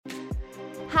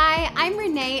Hi, I'm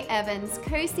Renee Evans,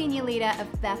 co-senior leader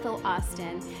of Bethel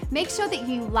Austin. Make sure that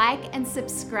you like and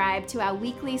subscribe to our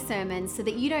weekly sermons so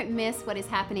that you don't miss what is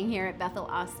happening here at Bethel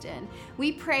Austin.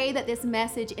 We pray that this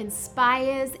message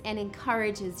inspires and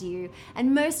encourages you.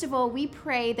 And most of all, we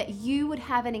pray that you would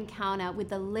have an encounter with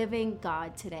the living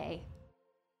God today.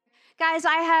 Guys,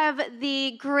 I have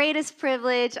the greatest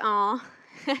privilege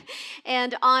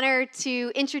and honor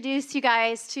to introduce you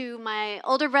guys to my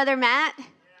older brother, Matt.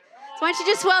 So why don't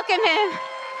you just welcome him?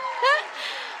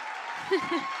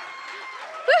 Woohoo!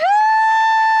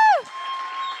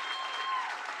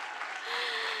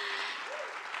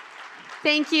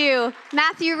 Thank you.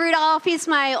 Matthew Rudolph, he's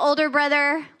my older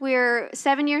brother. We're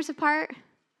 7 years apart.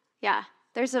 Yeah,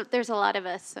 there's a lot of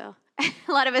us, so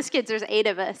a lot of us kids, there's 8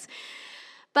 of us.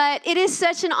 But it is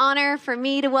such an honor for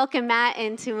me to welcome Matt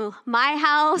into my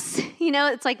house. You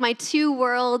know, it's like my two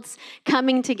worlds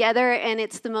coming together, and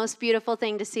it's the most beautiful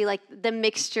thing to see, like the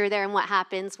mixture there and what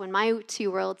happens when my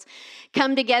two worlds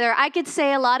come together. I could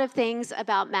say a lot of things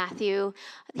about Matthew.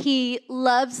 He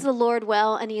loves the Lord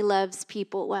well, and he loves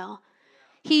people well.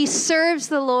 He serves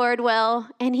the Lord well,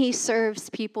 and he serves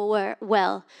people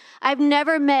well. I've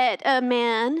never met a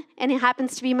man, and it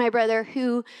happens to be my brother,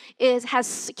 who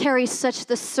carries such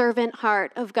the servant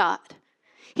heart of God.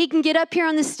 He can get up here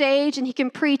on the stage, and he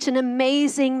can preach an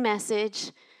amazing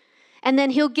message, and then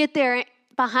he'll get there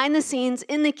behind the scenes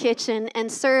in the kitchen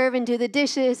and serve and do the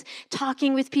dishes,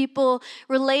 talking with people,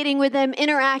 relating with them,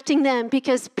 interacting them,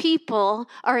 because people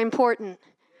are important.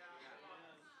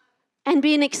 And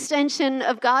be an extension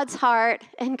of God's heart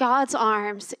and God's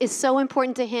arms is so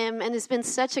important to him and has been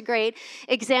such a great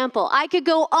example. I could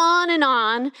go on and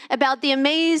on about the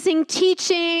amazing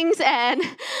teachings and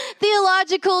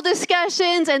theological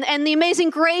discussions and the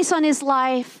amazing grace on his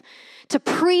life to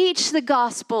preach the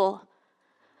gospel.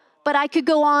 But I could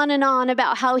go on and on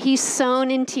about how he's sown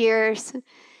in tears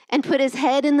and put his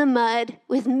head in the mud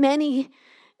with many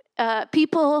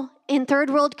people in third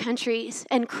world countries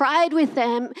and cried with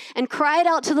them and cried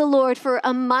out to the Lord for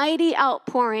a mighty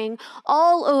outpouring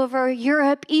all over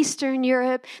Europe, Eastern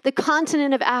Europe, the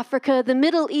continent of Africa, the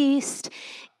Middle East,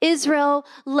 Israel,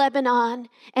 Lebanon.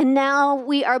 And now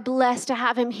we are blessed to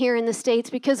have him here in the States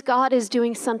because God is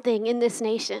doing something in this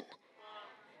nation.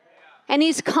 And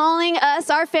he's calling us,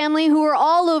 our family who are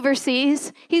all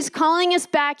overseas, he's calling us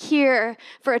back here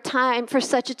for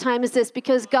such a time as this,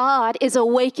 because God is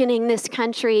awakening this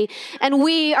country and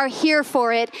we are here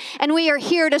for it. And we are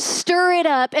here to stir it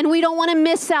up, and we don't want to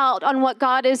miss out on what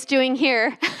God is doing here.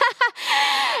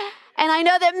 And I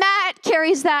know that Matt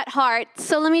carries that heart.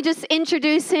 So let me just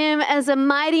introduce him as a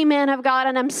mighty man of God,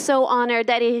 and I'm so honored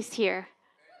that he's here.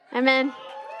 Amen.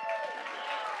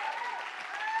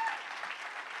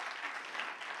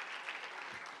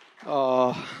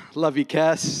 Oh, love you,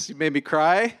 Cass. You made me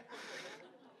cry.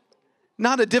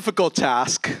 Not a difficult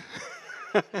task,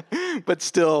 but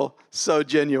still so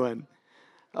genuine.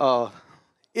 Oh,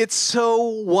 it's so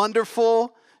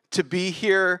wonderful to be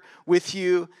here with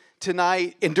you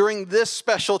tonight and during this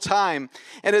special time.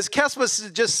 And as Kes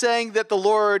was just saying that the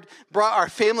Lord brought our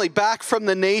family back from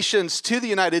the nations to the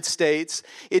United States,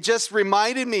 it just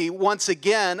reminded me once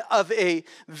again of a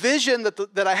vision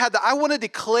that I had, that I want to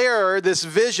declare this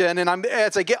vision. And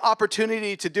as I get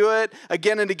opportunity to do it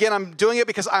again and again, I'm doing it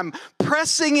because I'm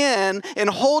pressing in and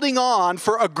holding on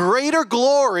for a greater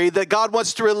glory that God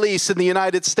wants to release in the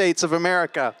United States of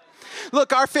America.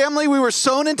 Look, our family, we were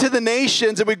sown into the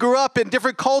nations, and we grew up in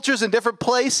different cultures and different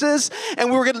places, and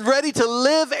we were getting ready to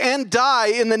live and die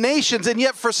in the nations. And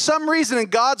yet, for some reason, in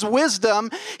God's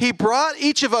wisdom, he brought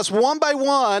each of us one by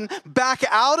one back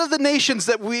out of the nations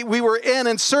that we were in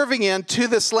and serving in to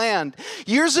this land.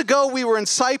 Years ago, we were in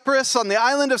Cyprus, on the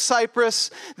island of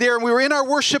Cyprus there, and we were in our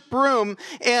worship room,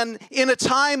 and in a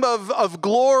time of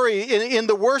glory in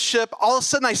the worship, all of a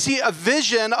sudden I see a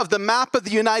vision of the map of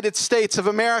the United States of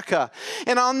America.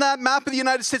 And on that map of the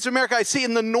United States of America, I see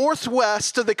in the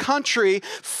northwest of the country,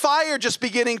 fire just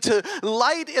beginning to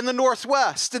light in the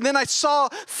northwest. And then I saw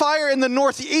fire in the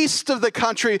northeast of the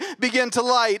country begin to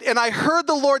light. And I heard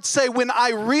the Lord say, when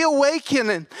I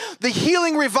reawaken the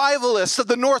healing revivalists of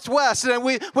the northwest, and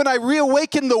when I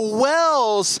reawaken the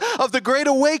wells of the great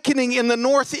awakening in the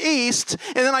northeast,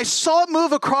 and then I saw it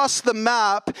move across the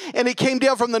map, and it came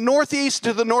down from the northeast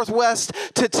to the northwest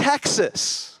to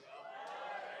Texas.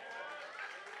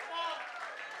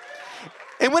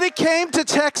 And when it came to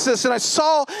Texas, and I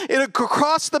saw it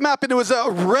across the map, and it was a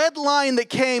red line that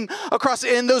came across,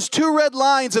 and those two red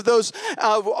lines of those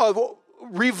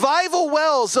revival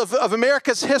wells of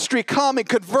America's history come and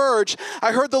converge,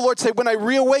 I heard the Lord say, when I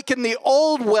reawaken the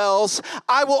old wells,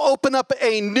 I will open up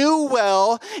a new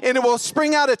well, and it will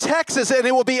spring out of Texas, and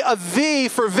it will be a V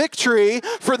for victory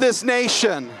for this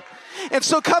nation. And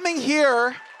so coming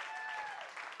here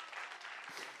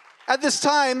at this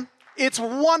time, it's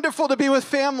wonderful to be with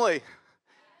family.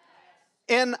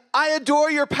 And I adore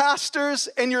your pastors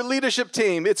and your leadership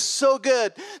team. It's so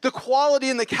good. The quality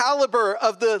and the caliber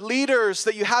of the leaders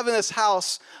that you have in this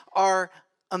house are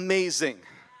amazing.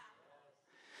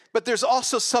 But there's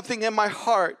also something in my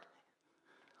heart.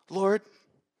 Lord,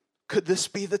 could this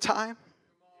be the time?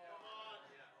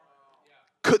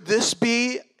 Could this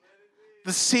be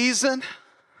the season?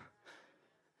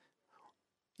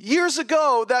 Years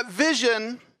ago, that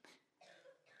vision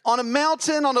on a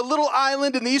mountain, on a little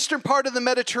island in the eastern part of the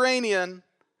Mediterranean,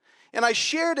 and I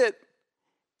shared it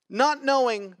not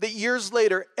knowing that years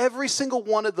later, every single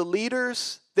one of the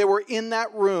leaders that were in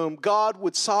that room, God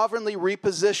would sovereignly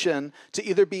reposition to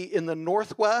either be in the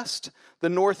Northwest, the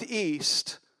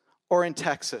Northeast, or in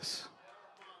Texas.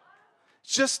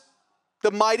 It's just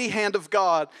the mighty hand of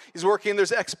God is working.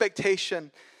 There's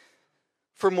expectation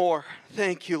for more.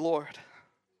 Thank you, Lord.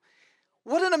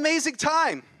 What an amazing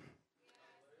time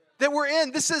that we're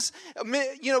in. This is,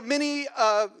 many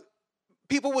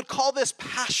people would call this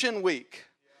Passion Week.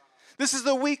 This is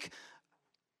the week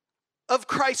of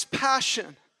Christ's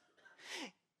passion.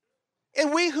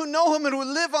 And we who know him and who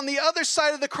live on the other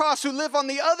side of the cross, who live on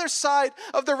the other side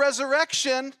of the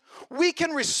resurrection, we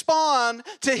can respond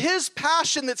to his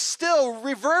passion that still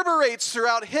reverberates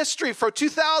throughout history for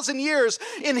 2,000 years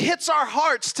and hits our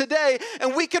hearts today.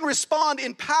 And we can respond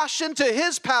in passion to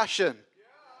his passion.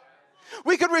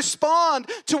 We can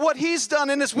respond to what he's done,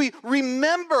 and as we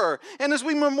remember, and as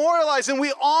we memorialize, and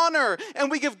we honor, and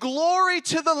we give glory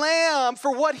to the Lamb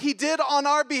for what he did on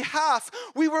our behalf,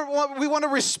 we want to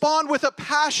respond with a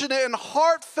passionate and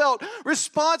heartfelt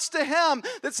response to him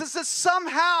that says that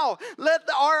somehow let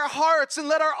our hearts and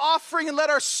let our offering and let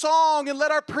our song and let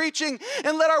our preaching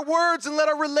and let our words and let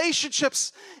our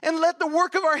relationships and let the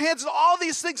work of our hands and all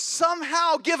these things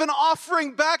somehow give an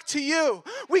offering back to you.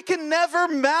 We can never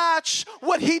match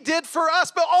what he did for us,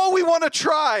 but we want to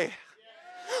try.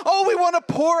 We want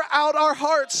to pour out our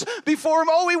hearts before him.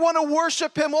 We want to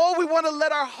worship him. We want to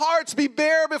let our hearts be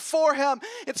bare before him.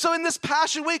 And so in this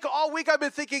Passion Week, all week I've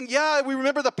been thinking, we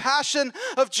remember the passion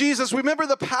of Jesus. We remember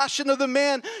the passion of the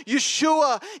man,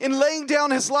 Yeshua, in laying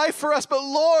down his life for us. But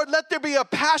Lord, let there be a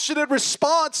passionate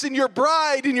response in your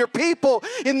bride, in your people,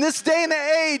 in this day and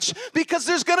age, because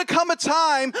there's going to come a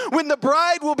time when the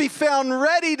bride will be found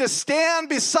ready to stand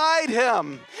beside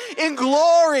him in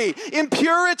glory, in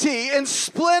purity, in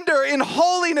splendor, in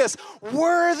holiness,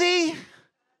 worthy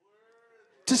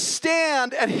to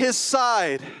stand at his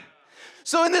side.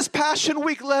 So in this Passion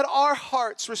Week, let our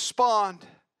hearts respond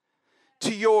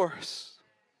to yours.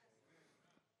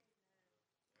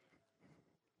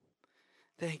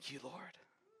 Thank you, Lord.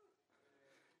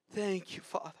 Thank you,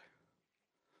 Father.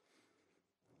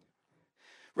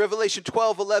 Revelation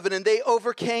 12:11, and they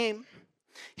overcame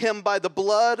him by the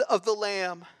blood of the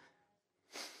Lamb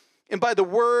and by the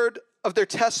word of their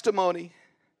testimony,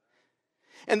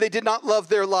 and they did not love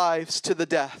their lives to the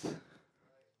death.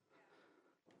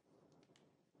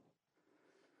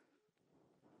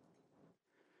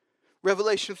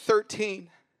 Revelation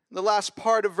 13, the last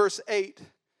part of verse 8. It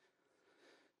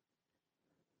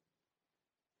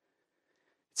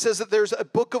says that there's a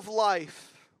book of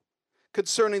life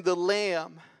concerning the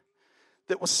Lamb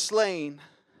that was slain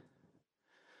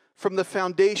from the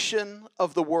foundation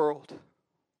of the world.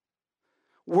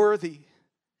 Worthy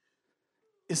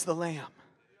is the Lamb.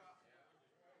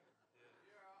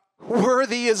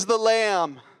 Worthy is the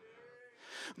Lamb.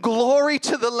 Glory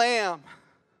to the Lamb.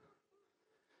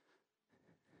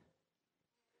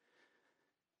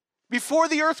 Before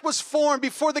the earth was formed,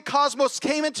 before the cosmos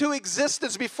came into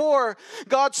existence, before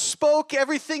God spoke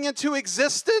everything into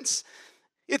existence,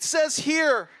 it says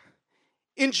here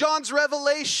in John's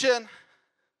revelation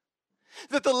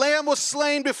that the Lamb was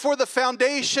slain before the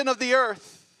foundation of the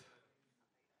earth.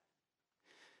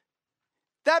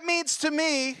 That means to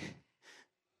me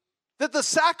that the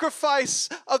sacrifice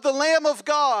of the Lamb of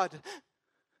God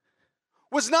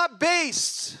was not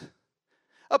based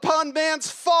upon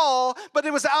man's fall, but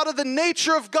it was out of the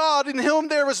nature of God, in whom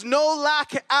there was no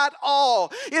lack at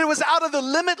all. It was out of the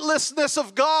limitlessness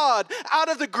of God, out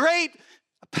of the great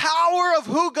power of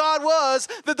who God was,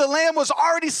 that the lamb was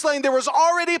already slain. There was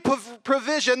already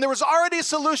provision. There was already a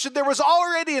solution. There was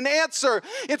already an answer.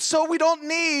 And so we don't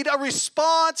need a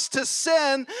response to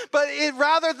sin, but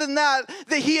rather than that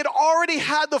he had already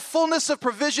had the fullness of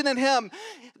provision in him.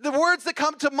 The words that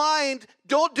come to mind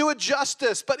don't do it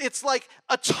justice, but it's like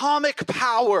atomic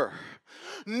power.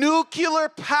 Nuclear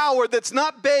power that's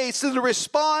not based in a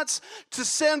response to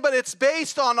sin, but it's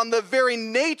based on the very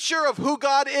nature of who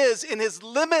God is in his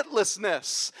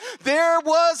limitlessness. There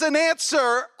was an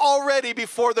answer already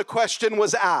before the question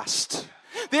was asked.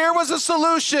 There was a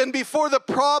solution before the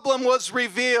problem was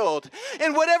revealed.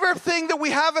 And whatever thing that we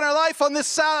have in our life on this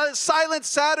Silent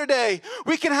Saturday,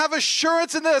 we can have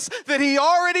assurance in this, that he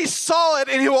already saw it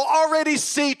and he will already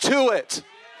see to it.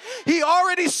 He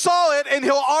already saw it and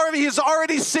he's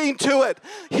already seen to it.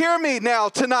 Hear me now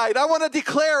tonight. I want to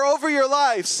declare over your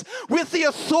lives with the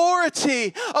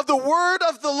authority of the word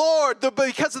of the Lord,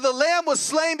 because the Lamb was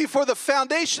slain before the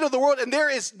foundation of the world, and there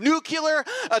is nuclear,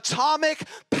 atomic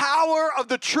power of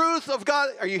the truth of God.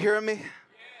 Are you hearing me?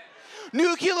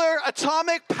 Nuclear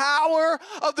atomic power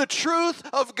of the truth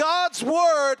of God's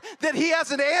word, that he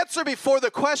has an answer before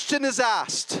the question is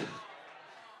asked.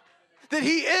 That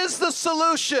he is the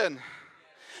solution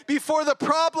before the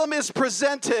problem is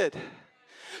presented.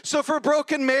 So for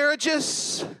broken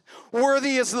marriages,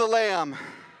 worthy is the Lamb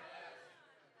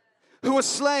who was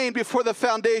slain before the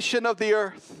foundation of the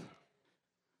earth.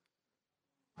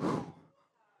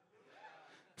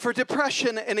 For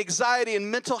depression and anxiety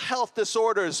and mental health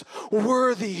disorders,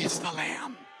 worthy is the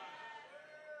Lamb.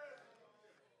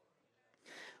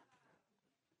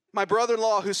 My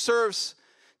brother-in-law, who serves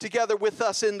together with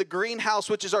us in the Greenhouse,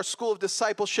 which is our school of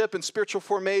discipleship and spiritual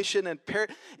formation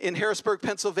in Harrisburg,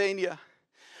 Pennsylvania.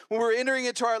 When we were entering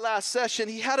into our last session,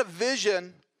 he had a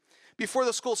vision before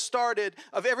the school started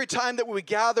of every time that we would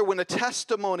gather, when a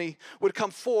testimony would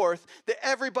come forth, that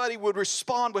everybody would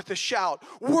respond with a shout,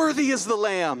 "Worthy is the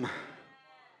Lamb."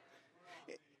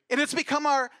 And it's become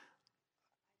our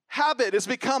habit, it's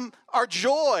become our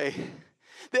joy,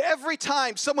 that every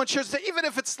time someone shares, even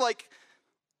if it's like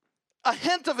a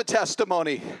hint of a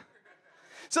testimony.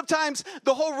 Sometimes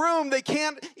the whole room, they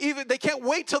can't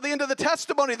wait till the end of the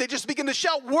testimony. They just begin to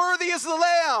shout, "Worthy is the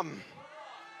Lamb."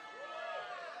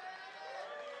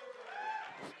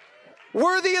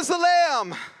 Worthy is the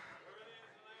Lamb.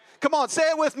 Come on,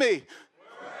 say it with me.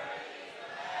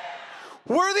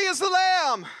 Worthy is the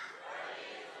Lamb.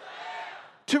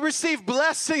 To receive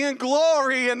blessing and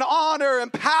glory and honor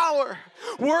and power.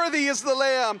 Worthy is the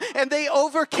Lamb. And they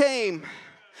overcame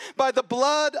by the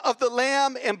blood of the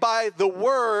Lamb and by the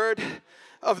word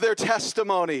of their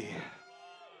testimony.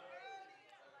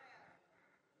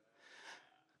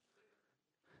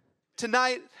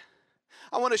 Tonight,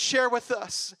 I want to share with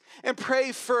us and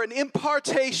pray for an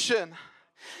impartation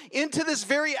into this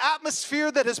very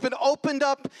atmosphere that has been opened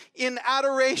up in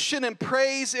adoration and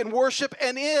praise and worship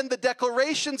and in the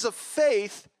declarations of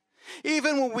faith.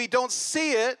 Even when we don't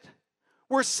see it,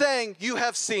 we're saying, "You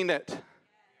have seen it."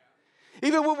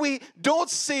 Even when we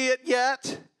don't see it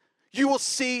yet, you will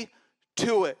see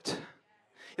to it.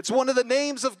 It's one of the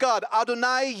names of God,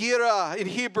 Adonai Yireh in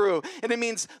Hebrew, and it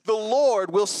means the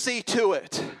Lord will see to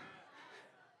it.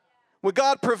 When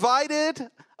God provided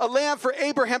a lamb for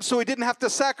Abraham so he didn't have to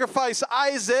sacrifice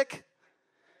Isaac,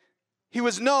 he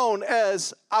was known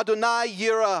as Adonai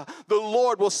Yireh. The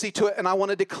Lord will see to it. And I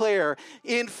want to declare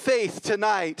in faith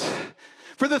tonight,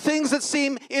 for the things that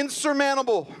seem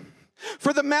insurmountable,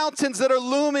 for the mountains that are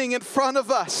looming in front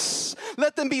of us,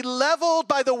 let them be leveled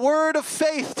by the word of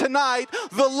faith tonight.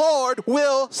 The Lord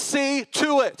will see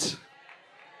to it.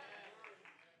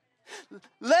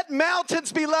 Let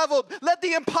mountains be leveled. Let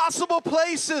the impossible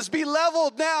places be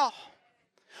leveled now.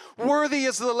 Worthy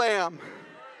is the Lamb.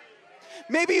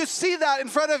 Maybe you see that in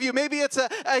front of you. Maybe it's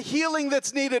a healing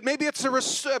that's needed. Maybe it's a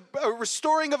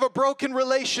restoring of a broken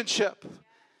relationship.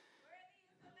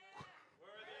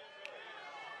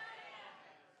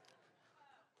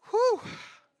 Whew.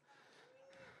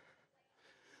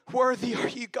 Worthy are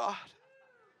you, God,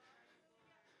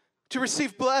 to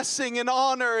receive blessing and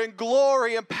honor and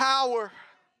glory and power.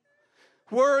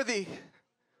 Worthy.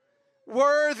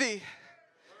 Worthy.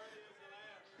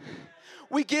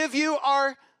 We give you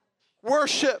our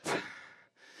worship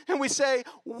and we say,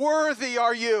 "Worthy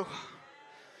are you.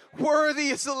 Worthy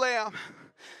is the Lamb."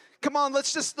 Come on,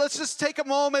 let's just take a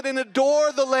moment and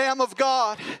adore the Lamb of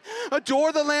God.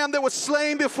 Adore the Lamb that was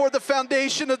slain before the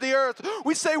foundation of the earth.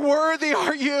 We say, "Worthy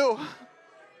are you.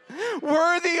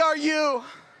 Worthy are you.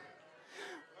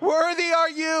 Worthy are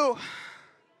you.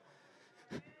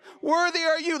 Worthy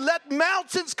are you." Let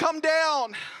mountains come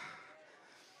down.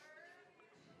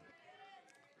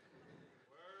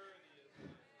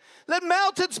 Let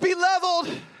mountains be leveled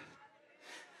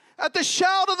at the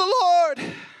shout of the Lord.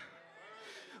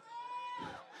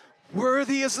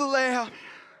 Worthy is the Lamb.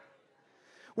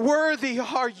 Worthy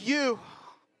are you.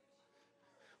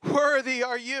 Worthy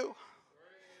are you.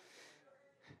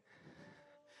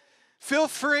 Feel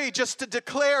free just to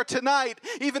declare tonight,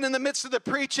 even in the midst of the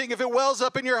preaching, if it wells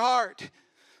up in your heart.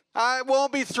 I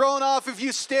won't be thrown off if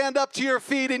you stand up to your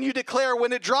feet and you declare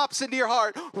when it drops into your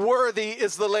heart, worthy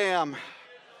is the Lamb.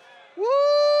 Woo!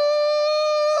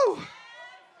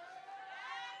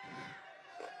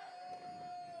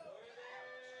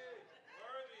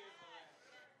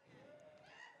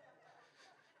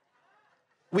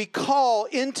 We call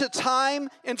into time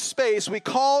and space, we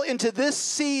call into this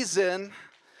season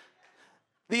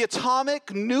the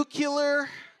atomic, nuclear,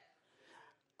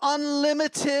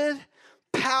 unlimited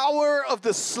power of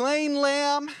the slain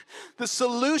Lamb, the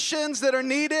solutions that are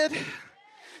needed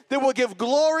that will give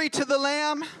glory to the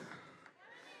Lamb.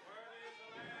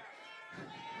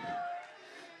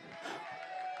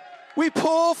 We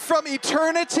pull from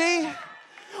eternity.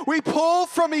 We pull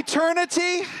from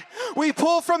eternity. We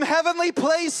pull from heavenly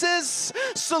places,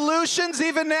 solutions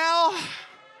even now.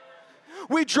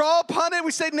 We draw upon it.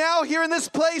 We say now here in this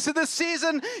place, in this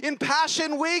season, in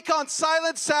Passion Week, on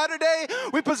Silent Saturday,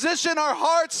 we position our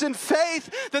hearts in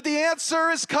faith that the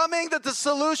answer is coming, that the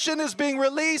solution is being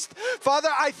released. Father,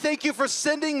 I thank you for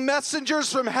sending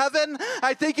messengers from heaven.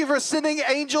 I thank you for sending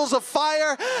angels of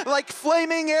fire like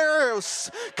flaming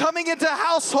arrows coming into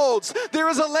households. There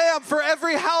is a lamb for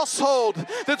every household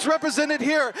that's represented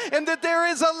here, and that there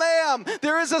is a lamb,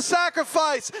 there is a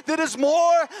sacrifice that is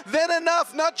more than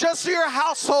enough, not just for your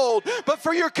household, but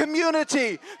for your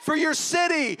community, for your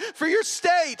city, for your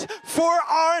state, for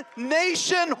our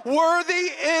nation. Worthy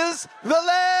is the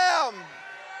Lamb.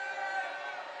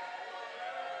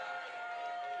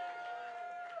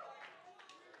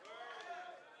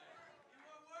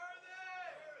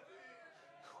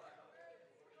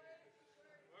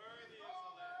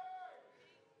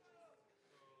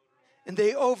 And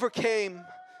they overcame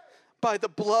by the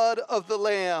blood of the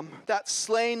Lamb, that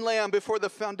slain Lamb before the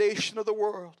foundation of the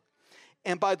world,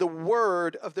 and by the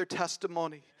word of their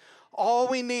testimony. All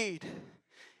we need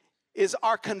is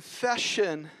our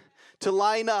confession to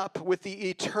line up with the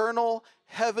eternal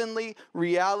heavenly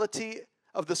reality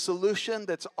of the solution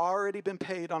that's already been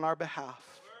paid on our behalf.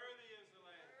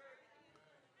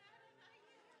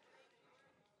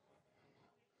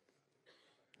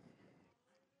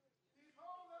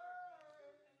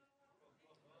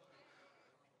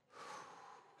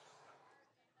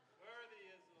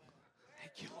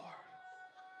 Thank you, Lord.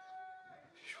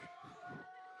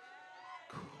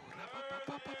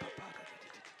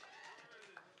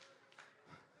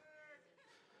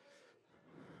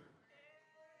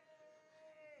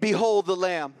 Behold the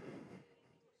Lamb.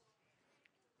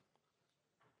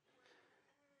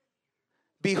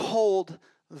 Behold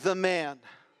the man.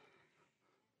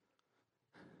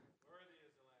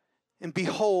 And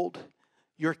behold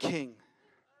your King.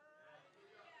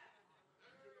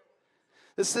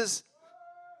 This is,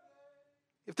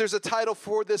 if there's a title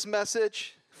for this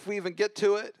message, if we even get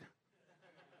to it,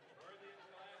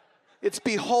 it's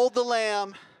Behold the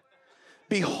Lamb,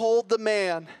 Behold the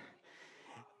man,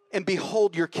 and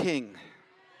behold your King.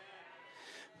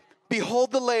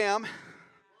 Behold the Lamb.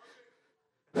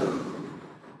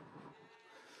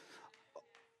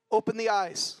 Open the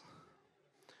eyes.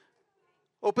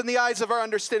 Open the eyes of our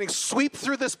understanding. Sweep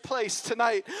through this place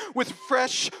tonight with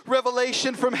fresh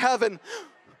revelation from heaven.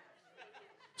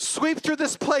 Sweep through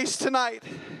this place tonight.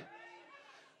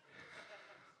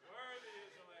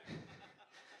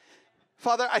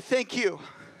 Father, I thank you.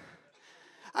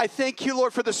 I thank you,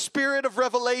 Lord, for the spirit of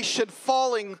revelation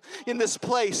falling in this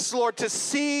place, Lord, to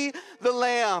see the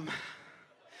Lamb,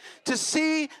 to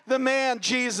see the man,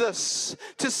 Jesus,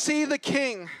 to see the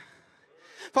King.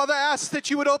 Father, I ask that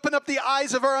you would open up the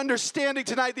eyes of our understanding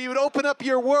tonight, that you would open up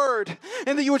your word,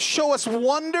 and that you would show us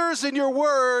wonders in your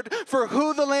word for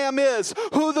who the Lamb is,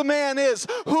 who the man is,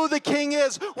 who the King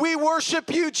is. We worship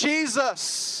you,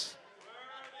 Jesus.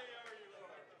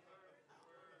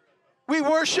 We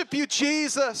worship you,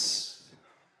 Jesus.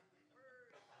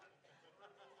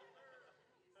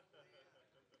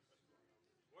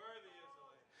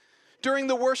 During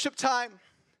the worship time,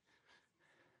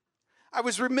 I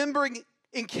was remembering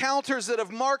encounters that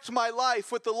have marked my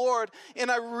life with the Lord, and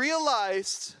I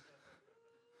realized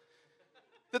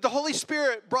that the Holy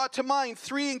Spirit brought to mind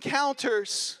 3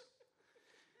 encounters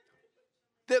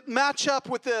that match up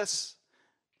with this.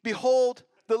 Behold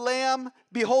the Lamb,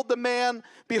 behold the man,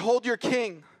 behold your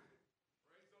King.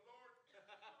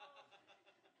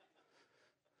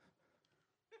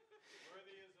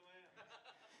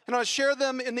 And I'll share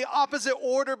them in the opposite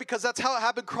order because that's how it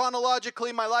happened chronologically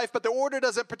in my life, but the order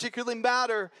doesn't particularly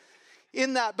matter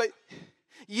in that. But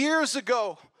years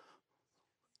ago,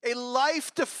 a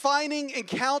life-defining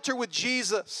encounter with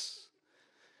Jesus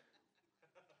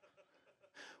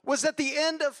was at the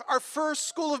end of our first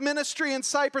school of ministry in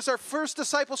Cyprus, our first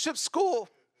discipleship school.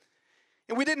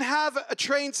 And we didn't have a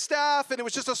trained staff, and it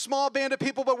was just a small band of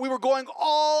people, but we were going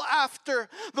all after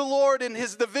the Lord and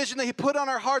the vision that He put on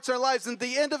our hearts and our lives. And at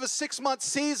the end of a 6-month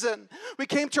season, we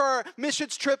came to our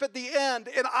missions trip at the end,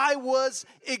 and I was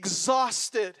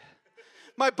exhausted.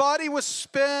 My body was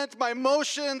spent, my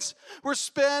emotions were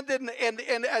spent, and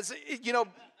as you know,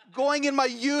 going in my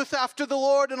youth after the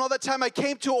Lord and all that time, I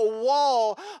came to a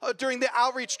wall during the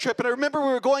outreach trip. And I remember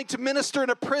we were going to minister in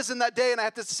a prison that day, and I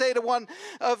had to say to one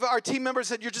of our team members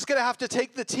that you're just going to have to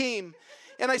take the team.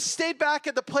 And I stayed back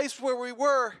at the place where we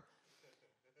were,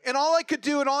 and all I could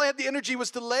do and all I had the energy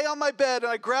was to lay on my bed,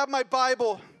 and I grabbed my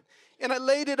Bible and I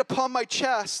laid it upon my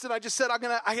chest, and I just said, I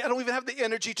don't even have the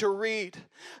energy to read.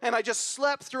 And I just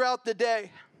slept throughout the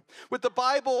day with the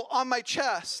Bible on my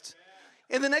chest.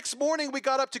 And the next morning, we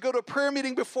got up to go to a prayer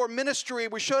meeting before ministry.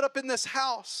 We showed up in this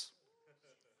house.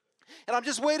 And I'm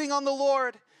just waiting on the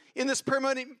Lord in this prayer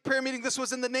meeting. This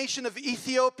was in the nation of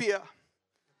Ethiopia.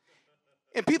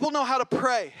 And people know how to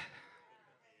pray.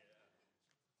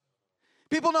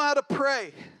 People know how to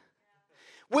pray.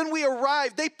 When we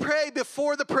arrive, they pray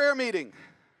before the prayer meeting.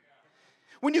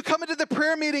 When you come into the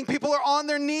prayer meeting, people are on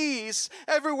their knees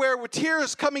everywhere with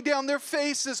tears coming down their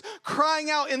faces,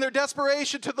 crying out in their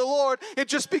desperation to the Lord, and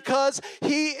just because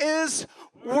He is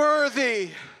worthy.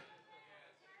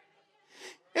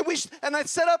 And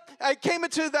I came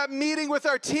into that meeting with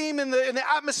our team, and the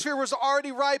atmosphere was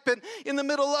already ripe. And in the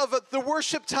middle of the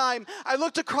worship time, I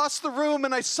looked across the room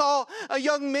and I saw a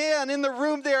young man in the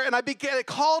room there, and I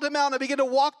called him out, and I began to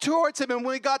walk towards him. And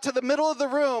when we got to the middle of the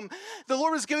room, the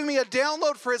Lord was giving me a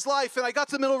download for his life. And I got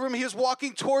to the middle of the room, he was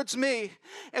walking towards me.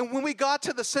 And when we got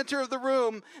to the center of the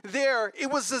room there,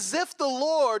 it was as if the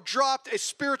Lord dropped a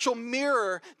spiritual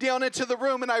mirror down into the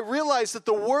room. And I realized that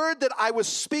the word that I was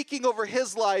speaking over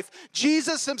his life,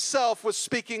 Jesus Himself was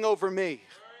speaking over me.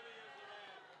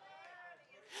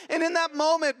 And in that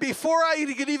moment, before I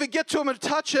could even get to him and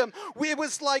touch him, there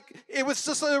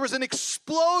was an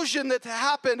explosion that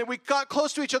happened, and we got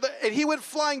close to each other, and he went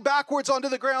flying backwards onto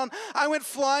the ground. I went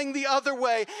flying the other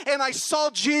way, and I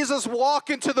saw Jesus walk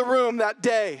into the room that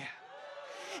day.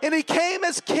 And He came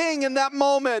as King in that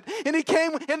moment. And He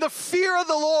came, and the fear of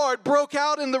the Lord broke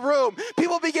out in the room.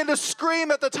 People began to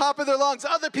scream at the top of their lungs.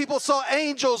 Other people saw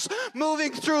angels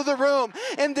moving through the room.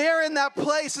 And there in that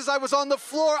place, as I was on the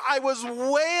floor, I was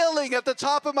wailing at the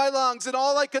top of my lungs. And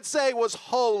all I could say was,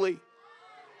 holy,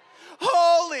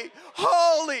 holy,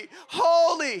 holy,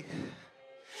 holy.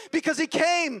 Because He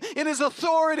came in His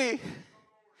authority.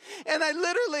 And I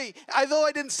literally, although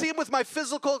I didn't see Him with my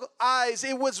physical eyes,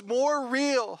 it was more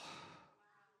real.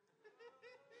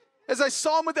 As I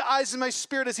saw Him with the eyes of my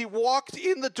spirit as He walked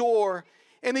in the door,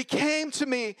 and He came to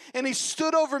me, and He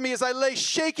stood over me as I lay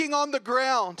shaking on the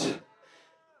ground.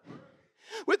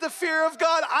 With the fear of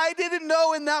God, I didn't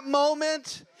know in that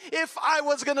moment if I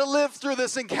was going to live through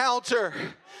this encounter.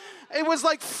 It was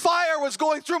like fire was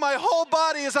going through my whole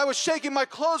body as I was shaking. My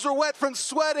clothes were wet from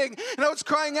sweating, and I was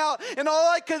crying out. And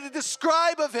all I could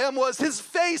describe of Him was His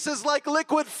face is like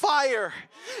liquid fire.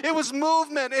 It was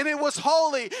movement, and it was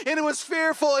holy, and it was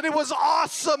fearful, and it was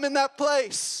awesome in that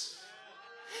place.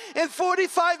 And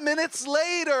 45 minutes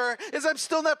later, as I'm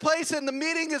still in that place and the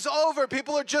meeting is over,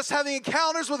 people are just having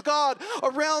encounters with God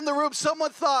around the room.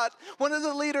 One of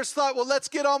the leaders thought, well, let's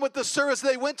get on with the service.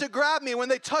 They went to grab me. When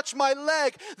they touch my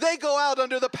leg, they go out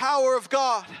under the power of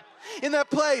God in that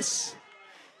place.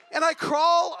 And I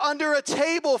crawl under a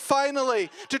table finally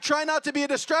to try not to be a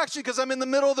distraction because I'm in the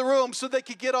middle of the room so they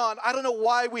could get on. I don't know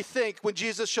why we think when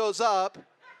Jesus shows up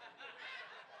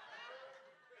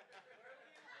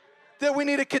that we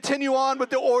need to continue on with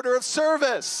the order of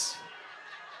service.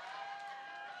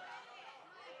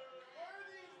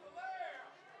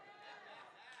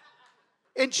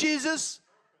 And Jesus,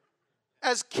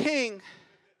 as King,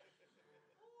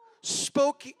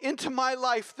 spoke into my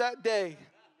life that day.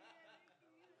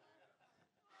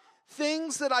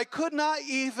 Things that I could not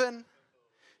even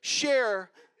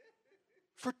share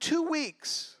for 2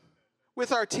 weeks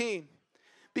with our team.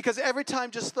 Because every time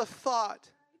just the thought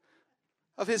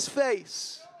of His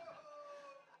face,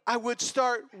 I would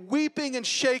start weeping and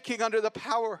shaking under the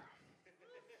power.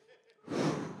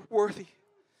 Worthy.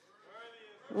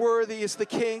 Worthy is the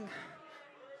King.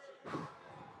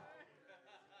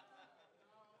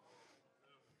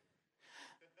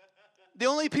 The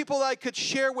only people I could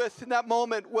share with in that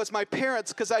moment was my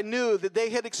parents, because I knew that they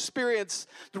had experienced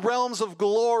the realms of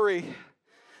glory,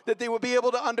 that they would be able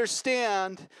to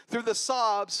understand through the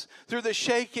sobs, through the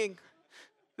shaking,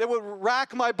 that would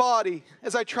rack my body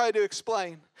as I tried to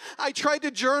explain. I tried to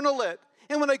journal it,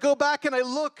 and when I go back and I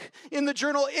look in the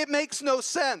journal, it makes no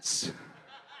sense.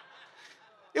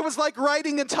 It was like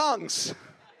writing in tongues.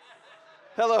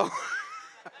 Hello.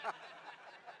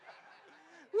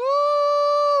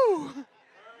 Woo!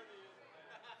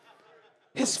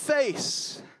 His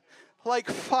face like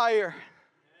fire.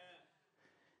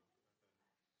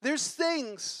 There's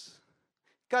things,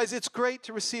 guys, it's great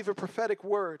to receive a prophetic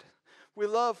word. We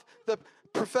love the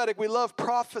prophetic. We love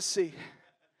prophecy.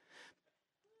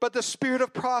 But the spirit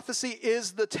of prophecy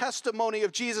is the testimony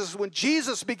of Jesus. When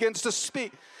Jesus begins to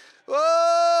speak,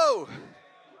 whoa!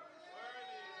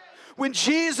 When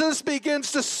Jesus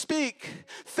begins to speak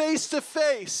face to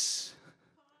face,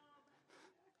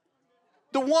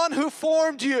 the one who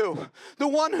formed you, the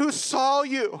one who saw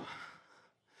you,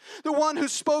 the one who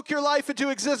spoke your life into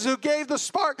existence, who gave the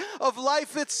spark of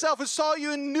life itself, who saw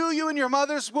you and knew you in your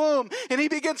mother's womb, and he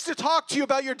begins to talk to you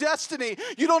about your destiny.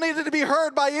 You don't need it to be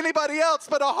heard by anybody else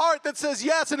but a heart that says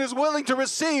yes and is willing to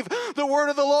receive the word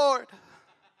of the Lord.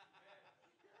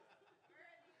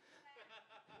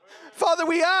 Father,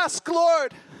 we ask,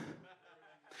 Lord,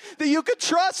 that you could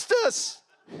trust us.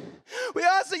 We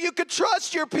ask that you could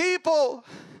trust your people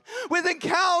with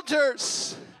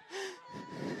encounters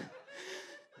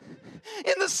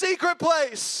in the secret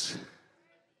place.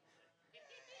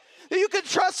 That you could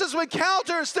trust us with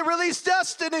encounters to release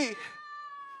destiny.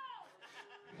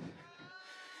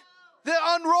 That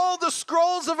unroll the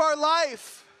scrolls of our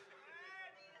life.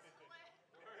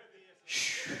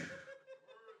 Shh.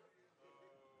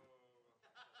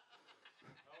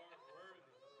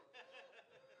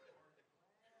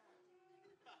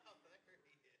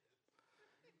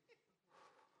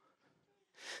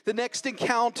 The next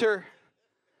encounter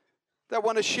that I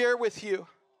want to share with you,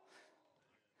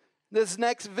 this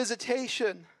next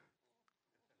visitation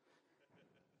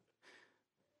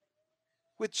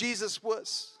with Jesus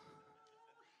was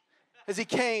as he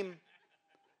came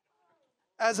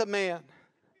as a man.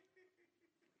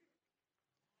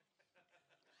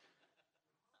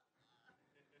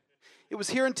 It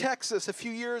was here in Texas a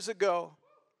few years ago,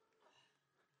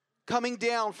 coming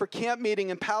down for camp meeting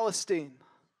in Palestine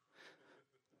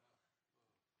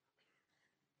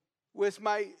with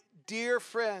my dear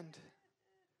friend,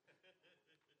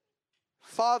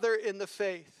 father in the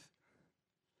faith,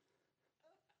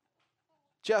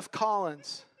 Jeff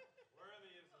Collins.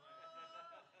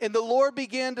 And the Lord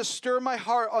began to stir my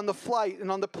heart on the flight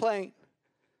and on the plane.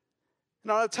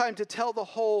 And I don't have time to tell the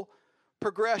whole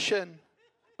progression,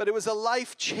 but it was a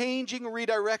life-changing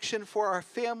redirection for our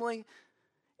family,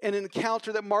 and an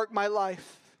encounter that marked my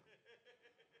life.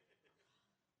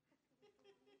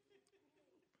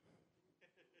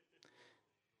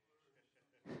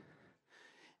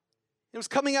 It was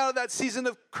coming out of that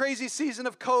crazy season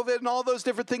of COVID and all those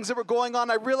different things that were going on.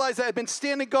 I realized I had been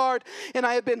standing guard and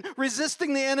I had been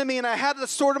resisting the enemy, and I had the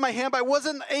sword in my hand, but I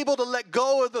wasn't able to let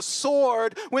go of the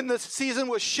sword when the season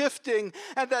was shifting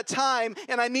at that time,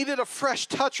 and I needed a fresh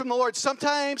touch from the Lord.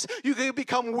 Sometimes you can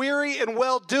become weary and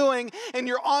well-doing and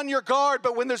you're on your guard,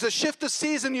 but when there's a shift of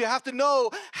season, you have to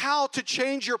know how to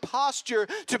change your posture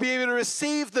to be able to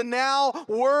receive the now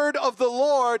word of the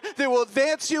Lord that will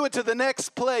advance you into the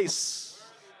next place.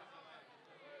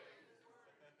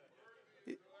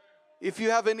 If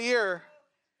you have an ear,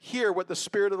 hear what the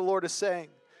Spirit of the Lord is saying.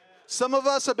 Some of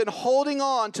us have been holding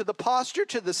on to the posture,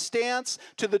 to the stance,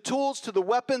 to the tools, to the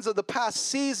weapons of the past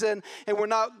season, and we're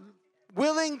not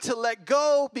willing to let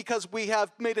go because we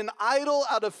have made an idol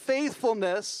out of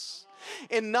faithfulness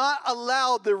and not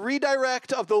allowed the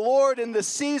redirect of the Lord in this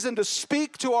season to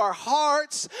speak to our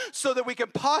hearts so that we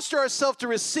can posture ourselves to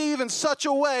receive in such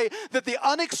a way that the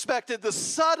unexpected, the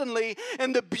suddenly,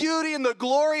 and the beauty and the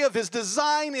glory of His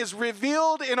design is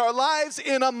revealed in our lives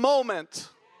in a moment.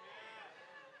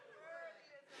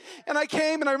 And I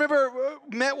came and I remember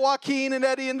met Joaquin and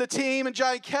Eddie and the team and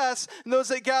John Kess and those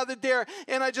that gathered there.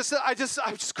 And I was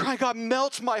just crying, God,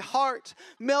 melt my heart.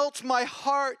 Melt my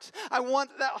heart. I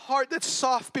want that heart that's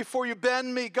soft before you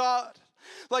bend me, God.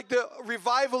 Like the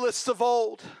revivalists of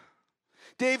old.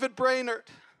 David Brainerd.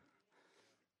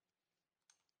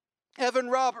 Evan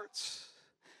Roberts.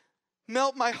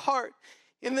 Melt my heart.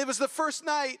 And it was the first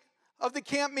night of the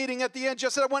camp meeting. At the end,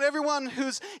 Jeff said, I want everyone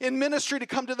who's in ministry to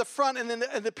come to the front, and then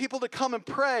the people to come and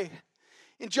pray.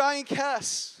 And Giant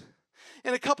Kess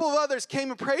and a couple of others came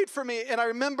and prayed for me. And I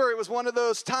remember it was one of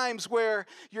those times where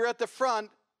you're at the front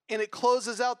and it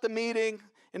closes out the meeting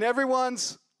And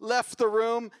everyone's left the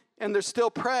room and they're still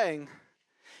praying.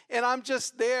 And I'm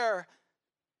just there,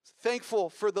 thankful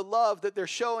for the love that they're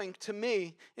showing to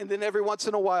me, and then every once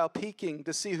in a while peeking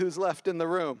to see who's left in the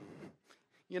room.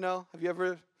 You know, have you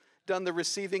ever done the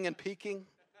receiving and peeking?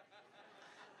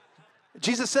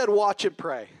 Jesus said, watch and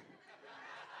pray.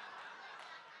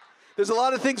 There's a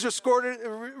lot of things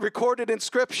recorded in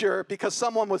Scripture because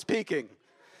someone was peeking.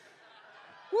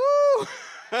 Woo!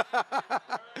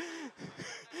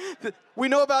 We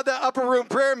know about that upper room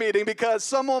prayer meeting because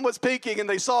someone was peeking and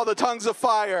they saw the tongues of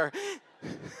fire.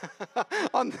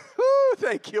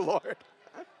 Thank you, Lord.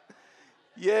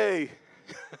 Yay.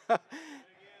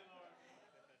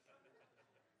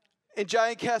 And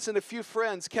Giant Cass and a few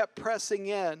friends kept pressing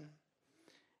in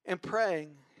and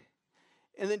praying.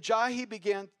 And then Jahi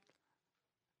began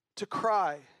to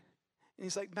cry. And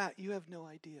he's like, Matt, you have no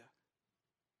idea.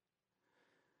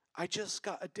 I just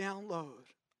got a download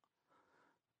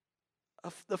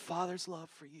of the Father's love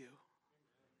for you.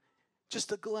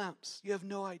 Just a glimpse. You have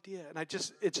no idea. And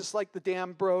it's just like the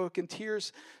dam broke and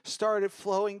tears started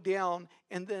flowing down,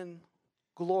 and then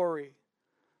glory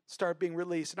started being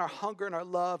released, and our hunger and our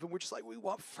love, and we're just like, we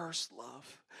want first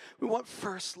love. We want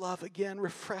first love again.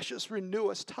 Refresh us, renew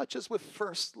us, touch us with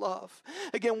first love.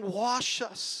 Again, wash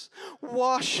us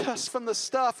from the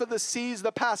stuff of the seas,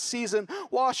 the past season.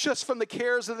 Wash us from the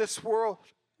cares of this world.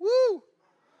 Woo!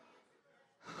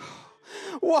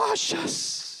 Wash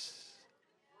us.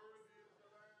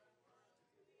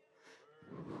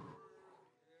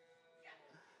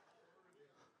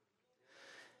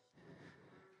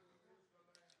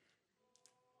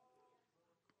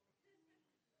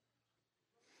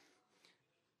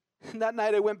 And that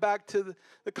night I went back to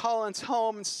the Collins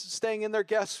home and staying in their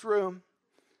guest room.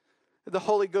 The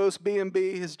Holy Ghost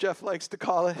B&B, as Jeff likes to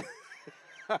call it.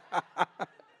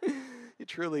 It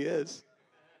truly is.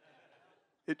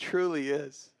 It truly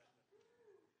is.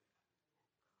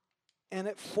 And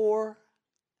at 4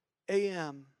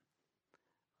 a.m.,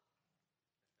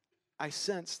 I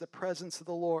sensed the presence of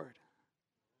the Lord.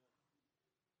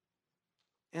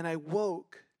 And I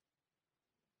woke,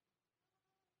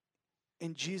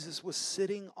 and Jesus was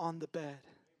sitting on the bed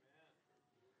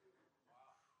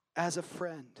as a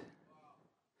friend.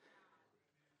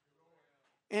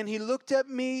 And he looked at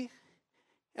me,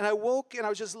 and I woke, and I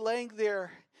was just laying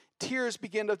there. Tears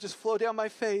began to just flow down my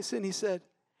face, and he said,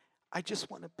 I just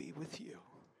want to be with you.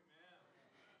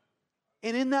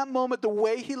 And in that moment, the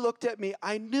way he looked at me,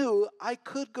 I knew I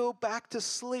could go back to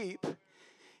sleep,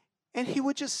 and he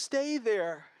would just stay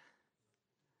there.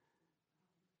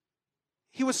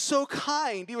 He was so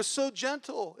kind. He was so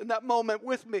gentle in that moment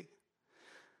with me.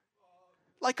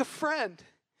 Like a friend.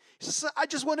 He said, I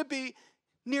just want to be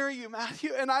near you,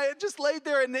 Matthew. And I just laid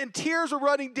there, and tears were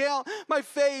running down my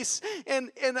face. And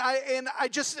I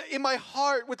just, in my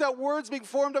heart, without words being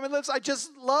formed on my lips, I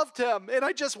just loved him. And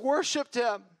I just worshiped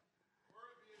him.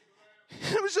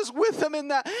 I was just with him in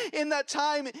that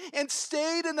time, and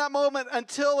stayed in that moment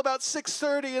until about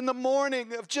 6:30 in the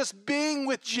morning of just being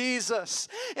with Jesus.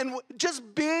 And just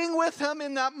being with him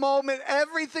in that moment,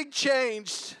 everything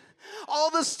changed.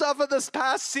 All the stuff of this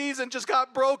past season just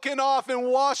got broken off and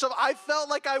washed off. I felt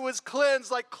like I was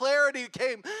cleansed, like clarity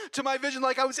came to my vision,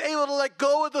 like I was able to let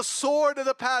go of the sword of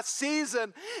the past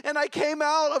season. And I came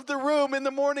out of the room in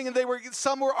the morning, and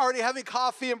some were already having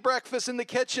coffee and breakfast in the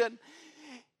kitchen.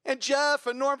 And Jeff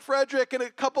and Norm Frederick and a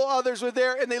couple others were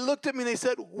there, and they looked at me and they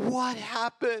said, what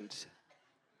happened?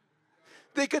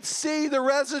 They could see the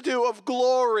residue of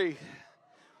glory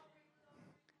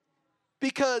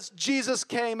because Jesus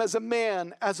came as a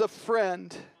man, as a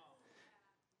friend,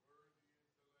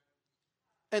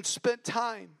 and spent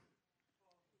time.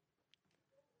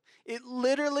 It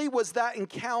literally was that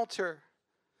encounter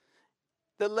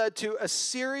that led to a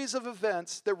series of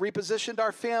events that repositioned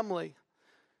our family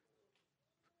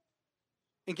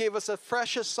and gave us a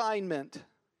fresh assignment.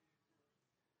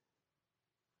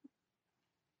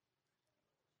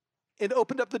 It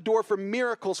opened up the door for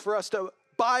miracles for us to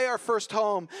buy our first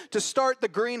home, to start the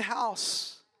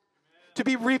greenhouse, to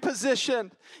be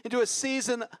repositioned into a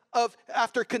season of,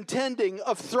 after contending,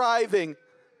 of thriving.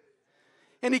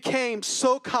 And he came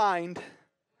so kind,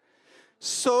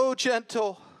 so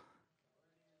gentle.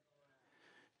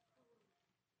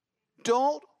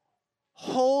 Don't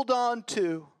hold on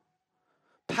to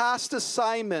past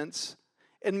assignments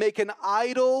and make an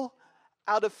idol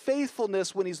out of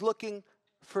faithfulness when he's looking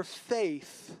for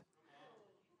faith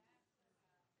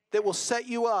that will set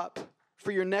you up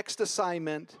for your next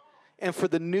assignment and for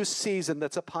the new season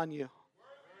that's upon you.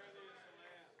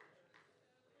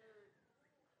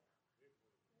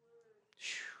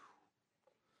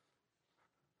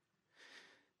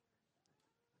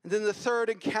 And then the third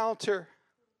encounter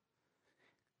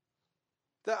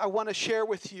that I want to share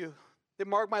with you that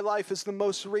marked my life is the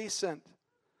most recent.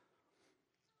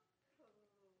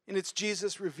 And it's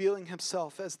Jesus revealing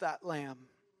himself as that Lamb.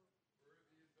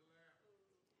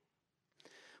 I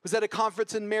was at a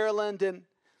conference in Maryland, and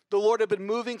the Lord had been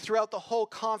moving throughout the whole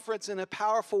conference in a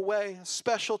powerful way, a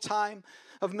special time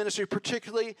of ministry,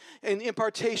 particularly in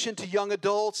impartation to young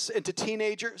adults and to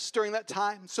teenagers during that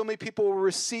time. So many people were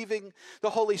receiving the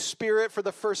Holy Spirit for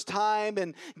the first time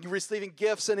and receiving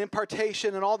gifts and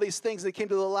impartation and all these things. They came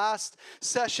to the last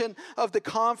session of the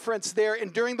conference there,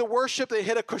 and during the worship, they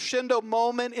hit a crescendo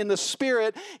moment in the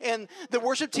Spirit, and the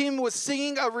worship team was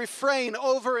singing a refrain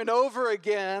over and over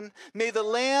again. May the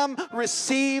Lamb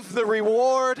receive the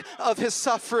reward of his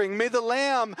suffering. May the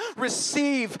Lamb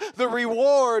receive the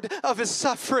reward of his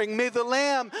suffering. May the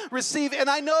Lamb receive. And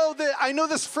I know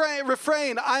this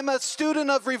refrain. I'm a student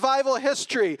of revival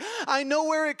history. I know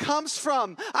where it comes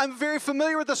from. I'm very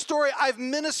familiar with the story. I've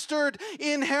ministered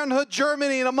in Herrnhut,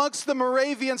 Germany, and amongst the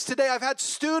Moravians today. I've had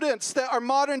students that are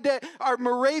modern day, are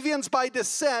Moravians by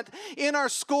descent in our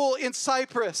school in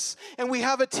Cyprus. And we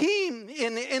have a team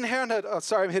in Herrnhut. Oh,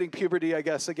 sorry, I'm hitting puberty, I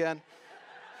guess, again.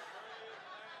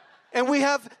 And we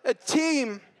have a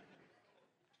team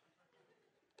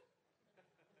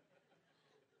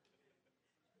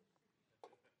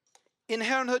in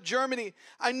Herrnhut, Germany.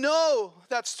 I know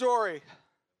that story.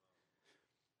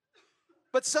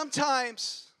 But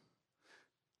sometimes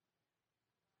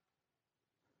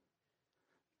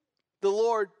the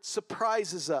Lord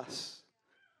surprises us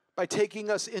by taking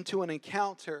us into an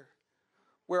encounter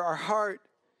where our heart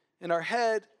and our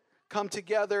head come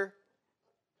together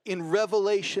in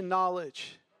revelation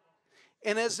knowledge.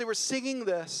 And as they were singing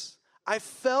this, I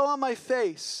fell on my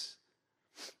face,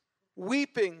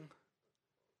 weeping,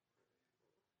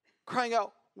 crying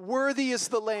out, "Worthy is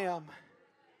the Lamb."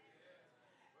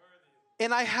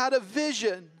 And I had a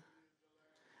vision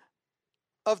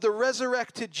of the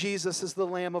resurrected Jesus as the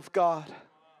Lamb of God.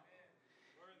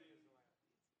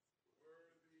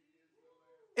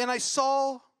 And I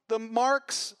saw the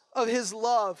marks of his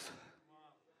love.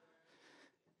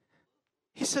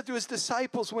 He said to his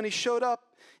disciples when he showed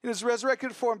up in his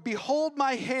resurrected form, "Behold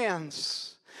my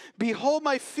hands, behold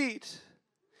my feet,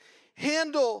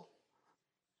 handle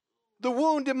the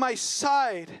wound in my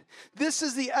side. This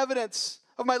is the evidence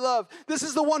of my love. This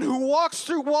is the one who walks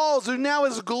through walls, who now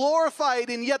is glorified,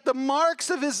 and yet the marks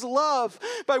of his love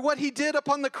by what he did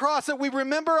upon the cross that we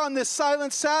remember on this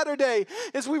Silent Saturday,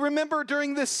 as we remember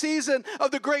during this season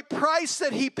of the great price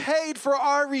that he paid for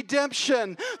our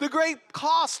redemption, the great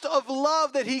cost of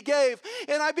love that he gave."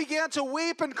 And I began to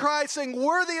weep and cry, saying,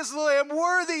 "Worthy is the Lamb,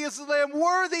 worthy is the Lamb,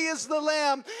 worthy is the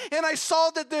Lamb." And I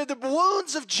saw that the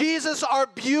wounds of Jesus are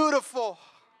beautiful.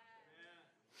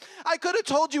 I could have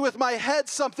told you with my head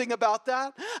something about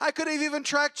that. I could have even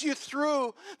tracked you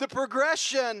through the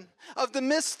progression of the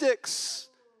mystics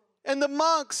and the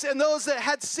monks and those that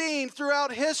had seen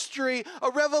throughout history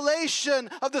a revelation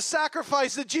of the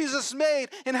sacrifice that Jesus made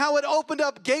and how it opened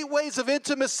up gateways of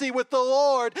intimacy with the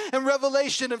Lord and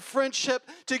revelation and friendship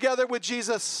together with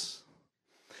Jesus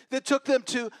that took them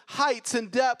to heights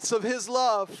and depths of his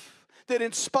love that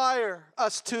inspire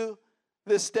us to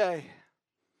this day.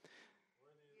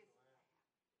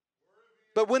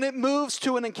 But when it moves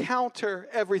to an encounter,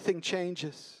 everything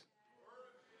changes.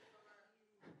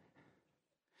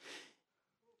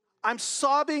 I'm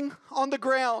sobbing on the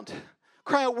ground,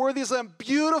 crying out, "Worthy is the Lamb."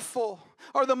 Beautiful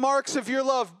are the marks of your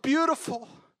love. Beautiful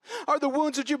are the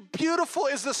wounds of you. Beautiful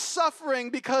is the suffering,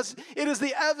 because it is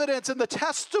the evidence and the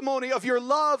testimony of your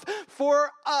love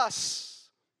for us.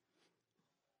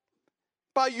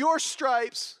 By your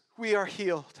stripes, we are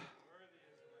healed.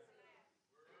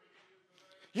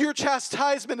 Your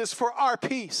chastisement is for our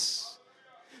peace.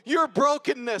 Your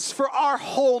brokenness for our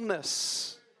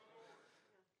wholeness.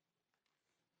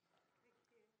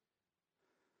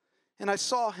 And I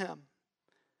saw him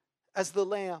as the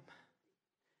Lamb.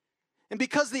 And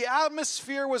because the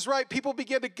atmosphere was right, people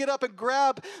began to get up and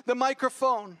grab the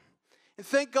microphone. And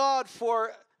thank God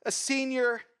for a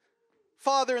senior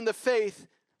father in the faith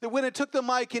that went and took the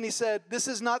mic and he said, "This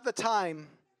is not the time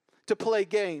to play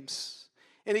games."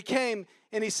 And he came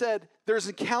and he said, "There's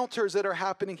encounters that are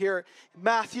happening here.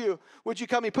 Matthew, would you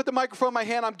come?" He put the microphone in my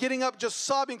hand. I'm getting up, just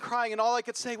sobbing, crying. And all I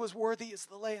could say was, "Worthy is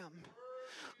the Lamb."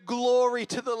 Glory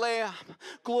to the Lamb.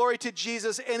 Glory to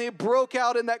Jesus. And it broke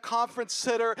out in that conference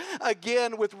center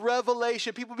again with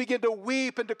revelation. People began to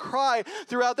weep and to cry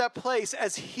throughout that place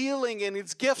as healing and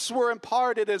his gifts were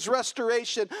imparted, as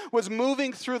restoration was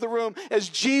moving through the room, as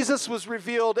Jesus was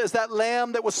revealed as that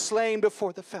Lamb that was slain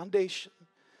before the foundation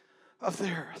of the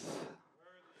earth.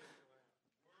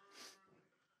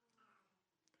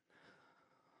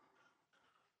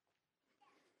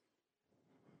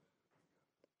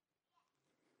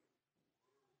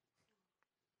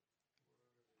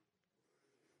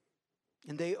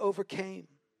 And they overcame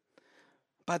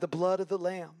by the blood of the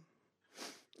Lamb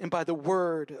and by the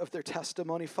word of their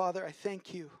testimony. Father, I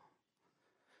thank you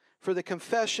for the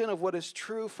confession of what is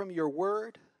true from your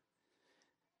word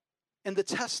and the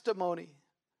testimony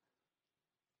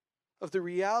of the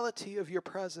reality of your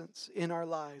presence in our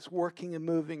lives, working and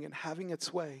moving and having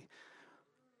its way.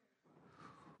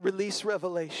 Release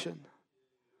revelation.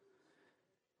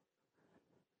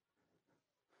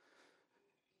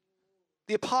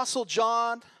 The Apostle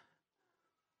John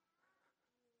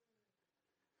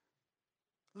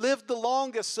lived the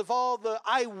longest of all the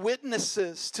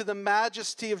eyewitnesses to the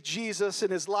majesty of Jesus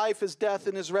in his life, his death,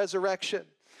 and his resurrection.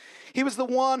 He was the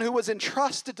one who was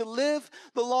entrusted to live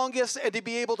the longest and to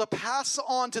be able to pass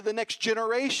on to the next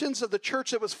generations of the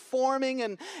church that was forming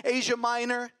in Asia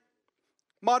Minor,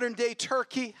 modern-day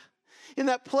Turkey, in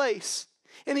that place.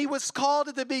 And he was called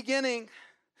at the beginning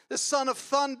the Son of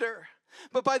Thunder.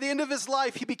 But by the end of his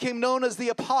life, he became known as the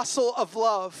Apostle of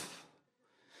Love.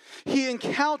 He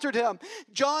encountered him.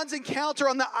 John's encounter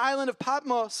on the island of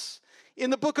Patmos in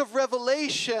the book of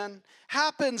Revelation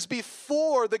happens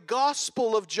before the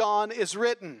Gospel of John is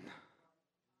written.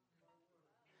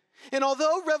 And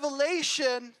although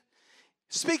Revelation,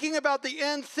 speaking about the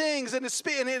end things, and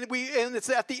it's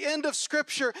at the end of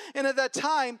Scripture, and at that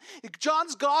time,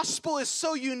 John's Gospel is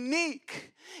so unique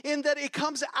in that it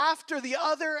comes after the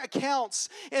other accounts.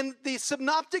 And the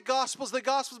synoptic Gospels, the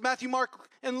Gospels, Matthew, Mark,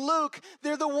 and Luke,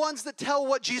 they're the ones that tell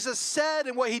what Jesus said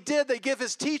and what he did. They give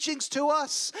his teachings to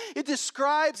us. It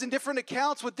describes in different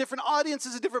accounts with different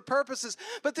audiences and different purposes.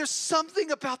 But there's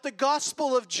something about the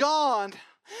Gospel of John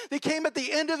that came at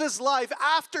the end of his life,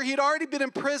 after he'd already been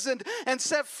imprisoned and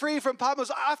set free from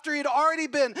Patmos, after he'd already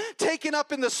been taken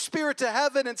up in the Spirit to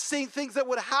heaven and seeing things that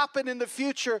would happen in the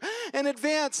future and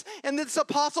advance. And this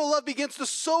apostle love begins to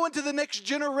sow into the next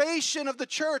generation of the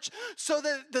church, so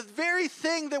that the very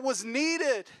thing that was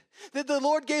needed, that the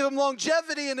Lord gave him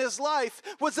longevity in his life,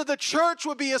 was that the church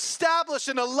would be established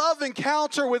in a love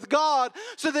encounter with God,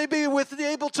 so they'd be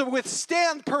able to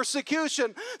withstand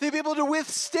persecution. They'd be able to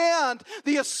withstand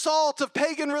the assault of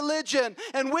pagan religion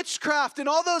and witchcraft and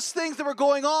all those things that were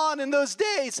going on in those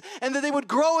days, and that they would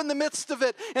grow in the midst of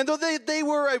it. And though they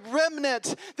were a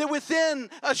remnant, that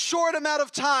within a short amount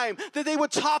of time, that they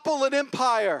would topple an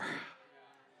empire.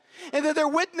 And that their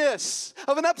witness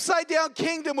of an upside-down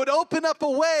kingdom would open up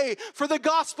a way for the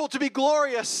gospel to be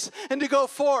glorious and to go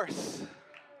forth.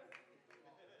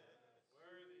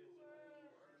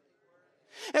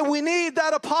 And we need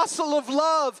that apostle of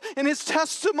love and his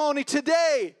testimony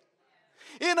today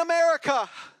in America,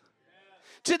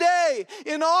 today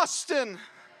in Austin.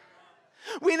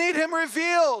 We need him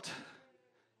revealed.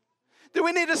 That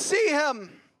we need to see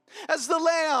him as the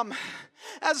Lamb,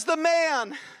 as the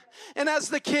man, and as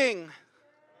the King.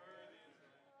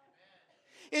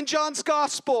 In John's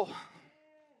Gospel,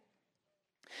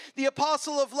 the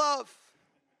apostle of love,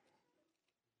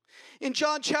 in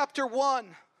John chapter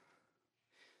 1,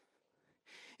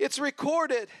 it's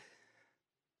recorded.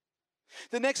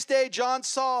 The next day, John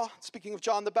saw, speaking of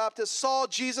John the Baptist, saw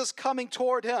Jesus coming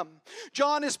toward him.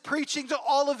 John is preaching to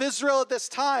all of Israel at this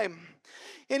time.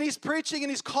 And he's preaching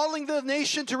and he's calling the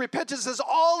nation to repentance as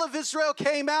all of Israel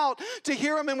came out to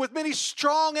hear him. And with many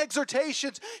strong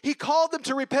exhortations, he called them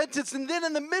to repentance. And then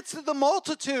in the midst of the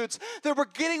multitudes that were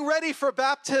getting ready for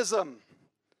baptism,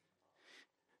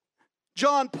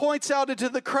 John points out into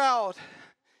the crowd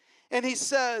and he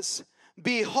says,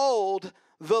 "Behold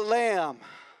the Lamb.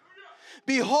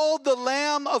 Behold the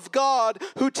Lamb of God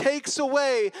who takes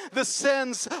away the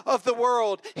sins of the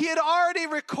world." He had already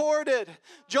recorded,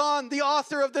 John, the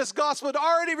author of this gospel, had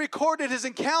already recorded his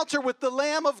encounter with the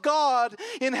Lamb of God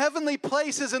in heavenly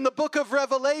places in the book of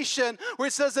Revelation, where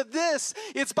it says that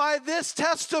it's by this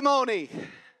testimony,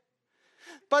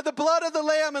 by the blood of the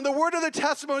Lamb and the word of the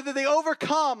testimony, that they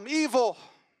overcome evil.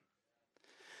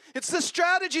 It's the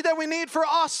strategy that we need for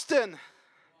Austin.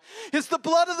 Is the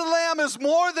blood of the Lamb is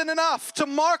more than enough to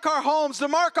mark our homes, to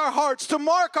mark our hearts, to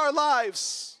mark our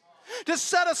lives, to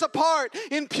set us apart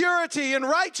in purity and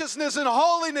righteousness and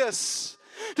holiness,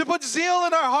 to put zeal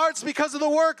in our hearts because of the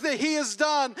work that he has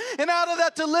done, and out of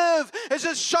that to live as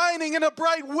just shining in a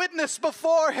bright witness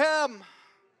before him,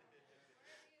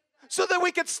 so that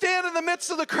we could stand in the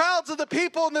midst of the crowds of the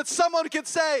people and that someone could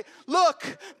say,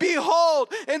 "Look,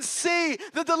 behold, and see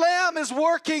that the Lamb is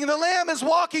working, the Lamb is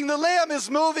walking, the Lamb is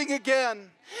moving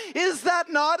again." Is that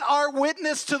not our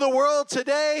witness to the world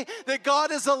today? That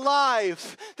God is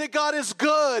alive, that God is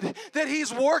good, that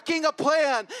he's working a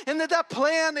plan, and that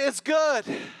plan is good.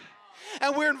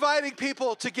 And we're inviting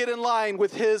people to get in line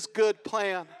with his good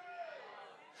plan.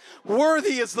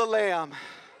 Worthy is the Lamb.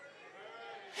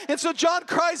 And so John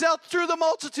cries out through the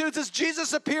multitudes as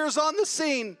Jesus appears on the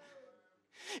scene.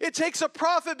 It takes a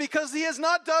prophet because he has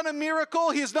not done a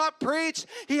miracle, he has not preached,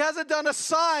 he hasn't done a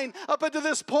sign up until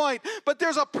this point. But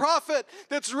there's a prophet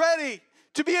that's ready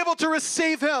to be able to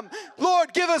receive him.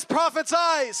 Lord, give us prophets'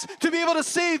 eyes to be able to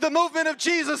see the movement of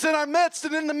Jesus in our midst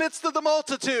and in the midst of the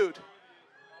multitude.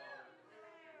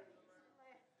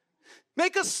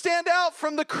 Make us stand out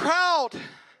from the crowd.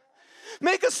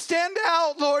 Make us stand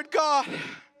out, Lord God.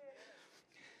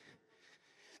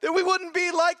 That we wouldn't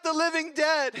be like the living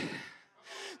dead.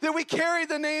 That we carry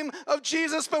the name of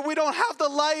Jesus, but we don't have the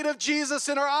light of Jesus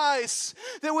in our eyes.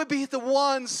 That would be the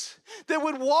ones that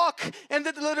would walk, and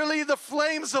that literally the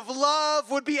flames of love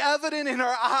would be evident in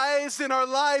our eyes, in our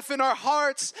life, in our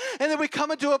hearts. And that we come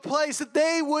into a place that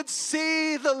they would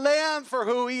see the Lamb for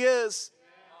who he is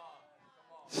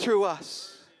through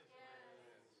us.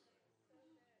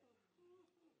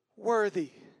 Worthy.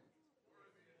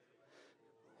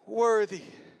 Worthy.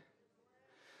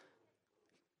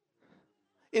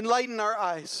 Enlighten our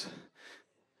eyes.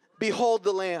 Behold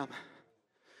the Lamb.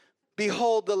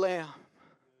 Behold the Lamb.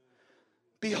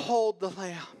 Behold the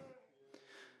Lamb.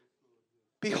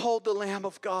 Behold the Lamb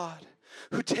of God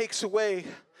who takes away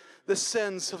the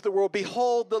sins of the world.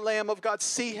 Behold the Lamb of God.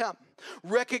 See him.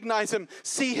 Recognize him.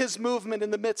 See his movement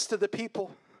in the midst of the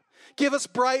people. Give us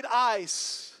bright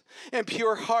eyes and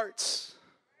pure hearts.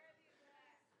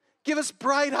 Give us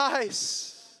bright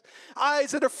eyes.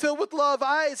 Eyes that are filled with love.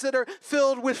 Eyes that are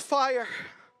filled with fire.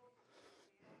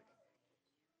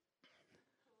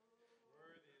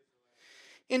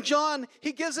 In John,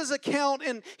 he gives his account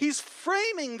and he's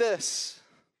framing this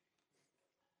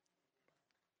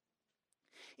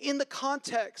in the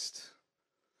context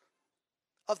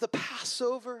of the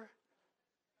Passover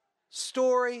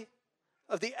story,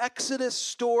 of the Exodus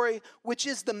story, which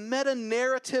is the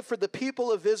meta-narrative for the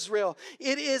people of Israel.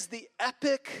 It is the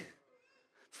epic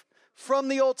from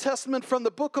the Old Testament, from the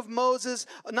book of Moses,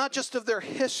 not just of their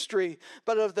history,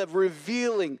 but of the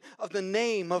revealing of the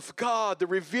name of God, the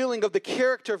revealing of the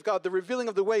character of God, the revealing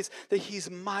of the ways that he's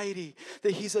mighty,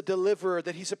 that he's a deliverer,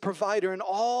 that he's a provider, and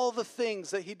all the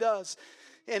things that he does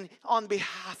and on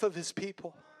behalf of his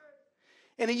people.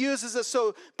 And he uses this,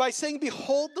 so by saying,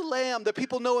 behold the Lamb, the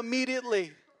people know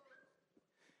immediately.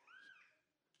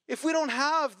 If we don't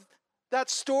have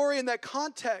that story and that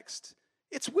context,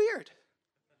 it's weird.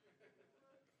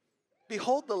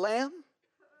 Behold the Lamb.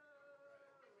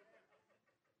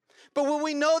 But when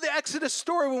we know the Exodus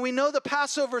story, when we know the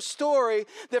Passover story,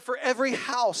 that for every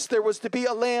house there was to be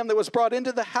a lamb that was brought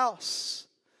into the house.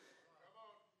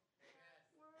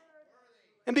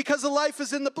 And because the life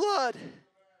is in the blood,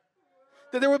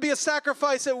 that there would be a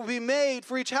sacrifice that would be made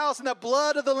for each house, and that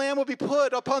blood of the lamb would be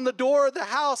put upon the door of the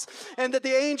house, and that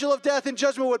the angel of death and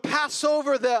judgment would pass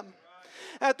over them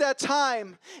at that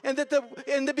time. And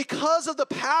that because of the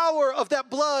power of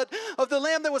that blood of the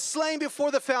lamb that was slain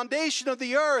before the foundation of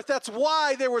the earth, that's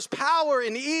why there was power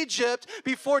in Egypt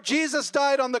before Jesus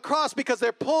died on the cross, because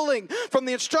they're pulling from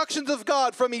the instructions of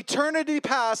God from eternity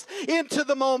past into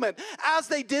the moment. As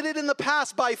they did it in the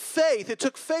past by faith, it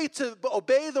took faith to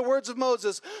obey the words of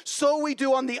Moses. So we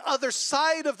do on the other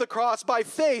side of the cross by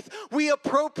faith. We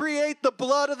appropriate the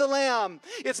blood of the lamb.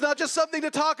 It's not just something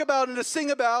to talk about and to sing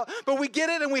about, but we get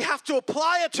it and we have to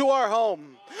apply it to our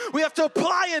home. We have to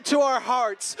apply it to our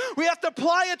hearts. We have to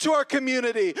apply it to our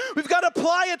community. We've got to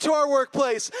apply it to our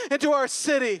workplace and to our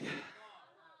city.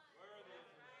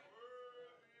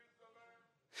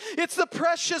 It's the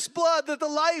precious blood, that the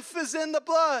life is in the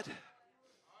blood.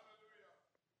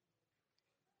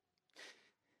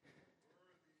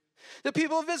 The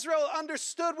people of Israel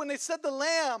understood when they said the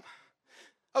Lamb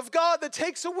of God that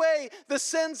takes away the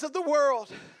sins of the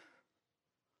world.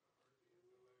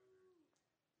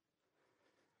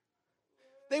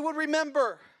 They would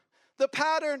remember the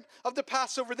pattern of the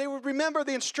Passover. They would remember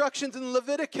the instructions in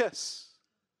Leviticus.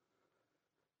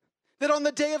 That on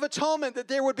the Day of Atonement, that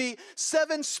there would be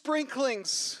 7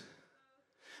 sprinklings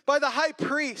by the high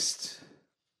priest.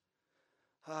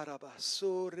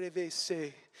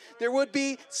 There would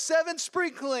be 7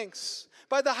 sprinklings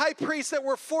by the high priest that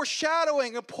were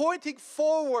foreshadowing and pointing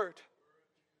forward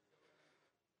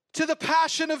to the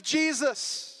passion of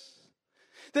Jesus.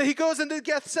 That he goes into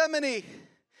Gethsemane,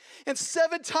 and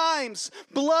 7 times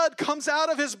blood comes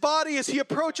out of his body as he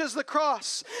approaches the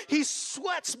cross. He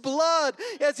sweats blood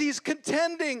as he's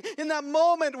contending in that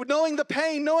moment, knowing the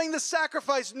pain, knowing the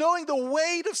sacrifice, knowing the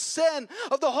weight of sin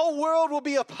of the whole world will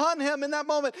be upon him in that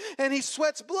moment. And he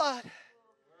sweats blood.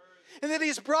 And then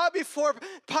he's brought before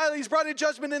Pilate, he's brought in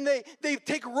judgment, and they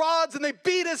take rods and they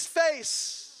beat his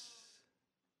face.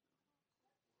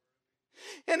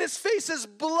 And his face is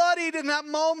bloodied in that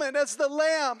moment as the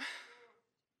lamb.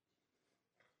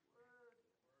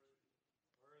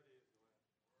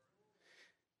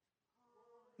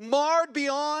 Marred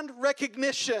beyond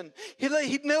recognition. He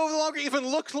no longer even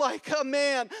looked like a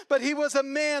man, but he was a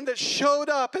man that showed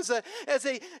up as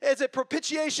a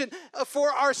propitiation for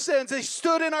our sins. He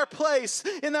stood in our place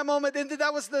in that moment, and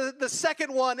that was the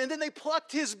second one. And then they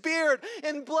plucked his beard,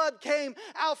 and blood came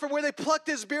out from where they plucked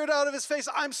his beard out of his face.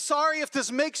 I'm sorry if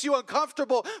this makes you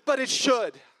uncomfortable, but it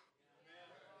should.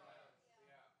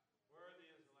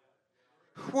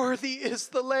 Worthy is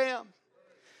the Lamb.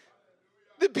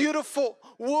 The beautiful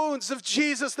wounds of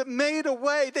Jesus that made a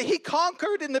way, that he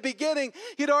conquered in the beginning.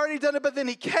 He'd already done it, but then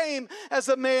he came as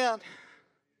a man.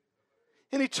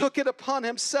 And he took it upon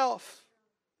himself.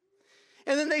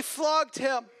 And then they flogged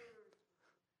him.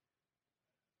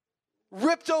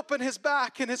 Ripped open his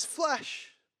back and his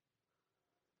flesh.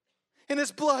 And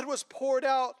his blood was poured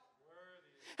out.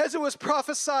 As it was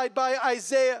prophesied by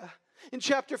Isaiah in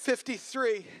chapter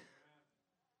 53.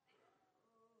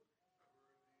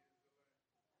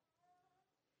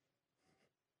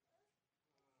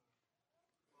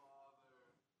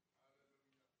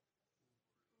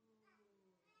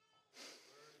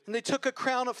 And they took a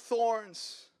crown of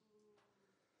thorns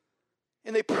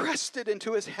and they pressed it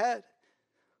into his head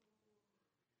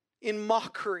in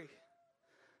mockery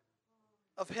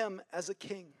of him as a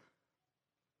king.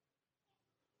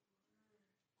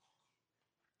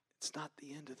 It's not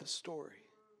the end of the story.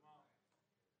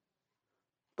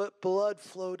 But blood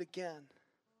flowed again.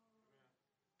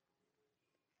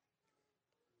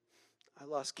 I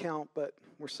lost count, but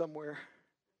we're somewhere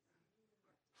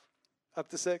up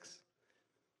to 6.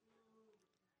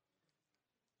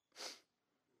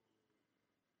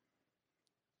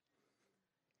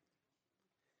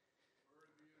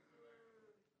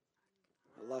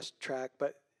 I lost track,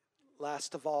 but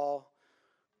last of all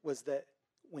was that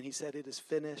when he said it is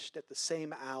finished, at the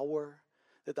same hour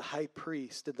that the high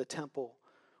priest in the temple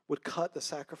would cut the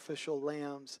sacrificial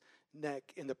lamb's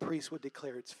neck and the priest would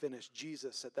declare it's finished,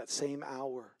 Jesus at that same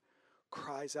hour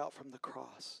cries out from the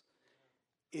cross,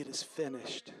 it is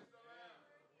finished.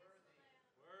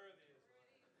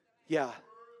 Yeah,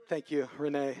 thank you,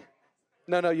 Renee.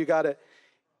 No, you got it.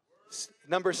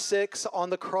 Number 6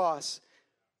 on the cross.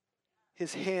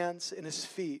 His hands and his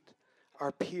feet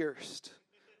are pierced,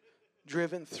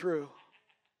 driven through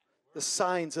the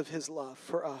signs of his love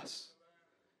for us.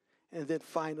 And then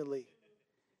finally,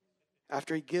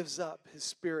 after he gives up his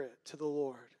spirit to the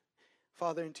Lord,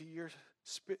 Father, into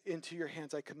your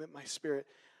hands I commit my spirit.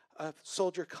 A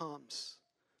soldier comes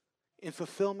in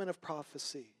fulfillment of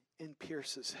prophecy and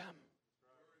pierces him.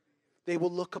 They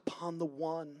will look upon the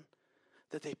one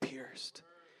that they pierced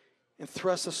and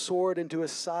thrust a sword into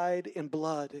his side, and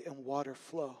blood and water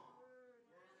flow.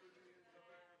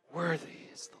 Worthy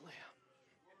is the Lamb.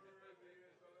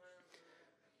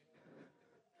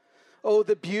 Oh,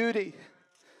 the beauty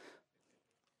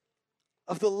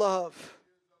of the love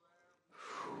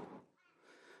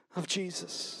of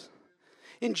Jesus.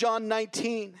 In John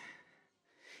 19,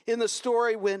 in the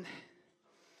story when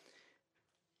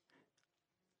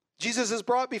Jesus is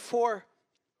brought before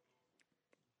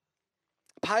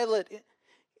Pilate,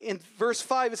 in verse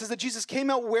 5, it says that Jesus came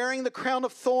out wearing the crown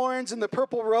of thorns and the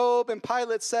purple robe, and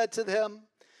Pilate said to them,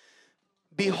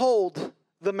 behold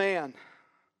the man.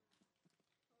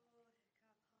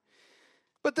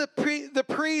 But the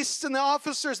priests and the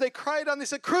officers, they cried out and they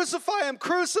said, crucify him,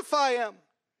 crucify him.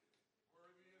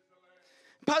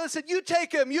 Pilate said, you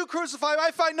take him, you crucify him,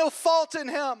 I find no fault in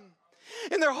him.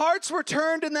 And their hearts were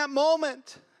turned in that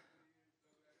moment.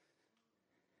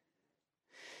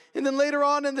 And then later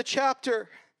on in the chapter,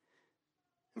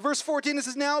 verse 14, it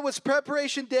says, now it was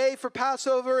preparation day for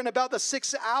Passover, and about the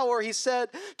 6th hour he said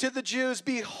to the Jews,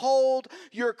 behold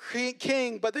your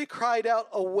king. But they cried out,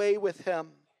 away with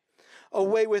him,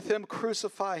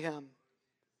 crucify him.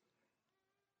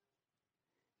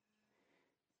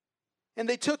 And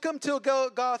they took him to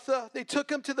Golgotha, they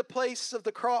took him to the place of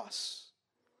the cross.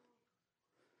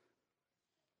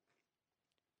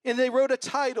 And they wrote a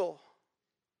title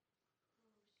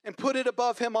and put it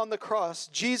above him on the cross,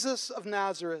 Jesus of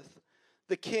Nazareth,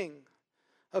 the King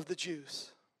of the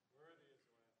Jews.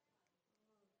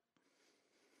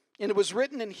 And it was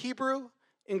written in Hebrew,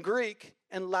 in Greek,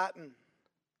 and Latin.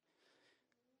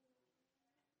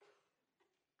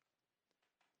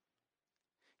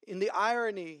 In the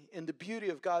irony and the beauty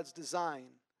of God's design,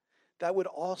 that would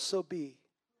also be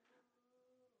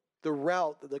the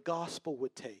route that the gospel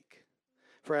would take.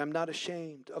 For I am not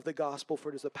ashamed of the gospel, for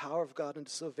it is the power of God unto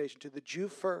salvation to the Jew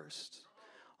first,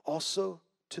 also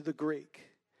to the Greek.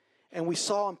 And we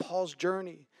saw in Paul's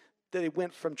journey that he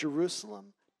went from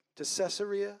Jerusalem to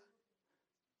Caesarea,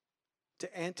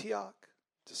 to Antioch,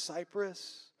 to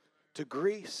Cyprus, to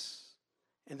Greece,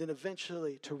 and then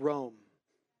eventually to Rome.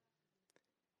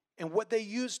 And what they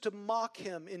used to mock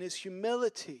him in his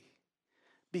humility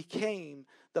became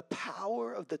the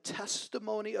power of the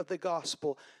testimony of the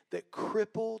gospel that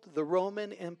crippled the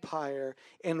Roman Empire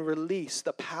and released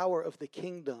the power of the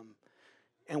kingdom.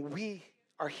 And we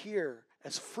are here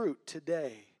as fruit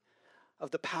today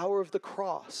of the power of the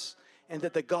cross and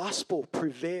that the gospel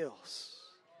prevails.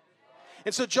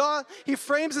 And so John, he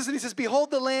frames this and he says,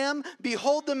 behold the Lamb,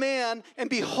 behold the man, and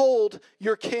behold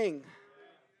your King.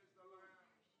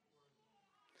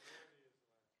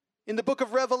 In the book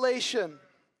of Revelation,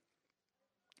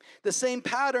 the same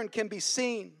pattern can be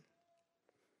seen.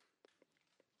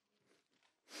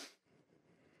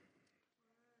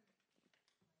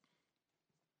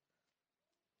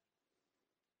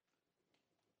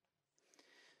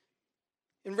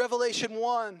 In Revelation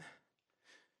 1,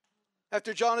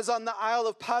 after John is on the Isle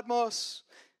of Patmos,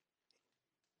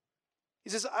 he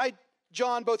says, I,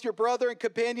 John, both your brother and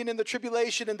companion in the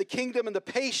tribulation and the kingdom and the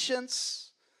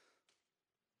patience,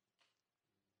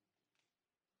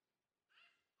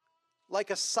 like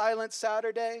a silent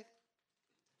Saturday,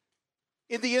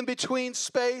 in the in-between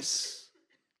space,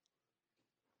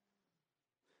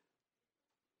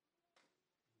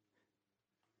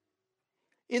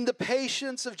 in the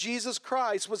patience of Jesus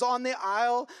Christ, was on the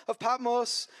Isle of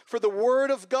Patmos for the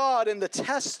word of God and the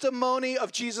testimony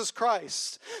of Jesus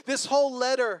Christ. This whole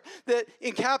letter that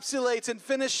encapsulates and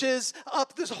finishes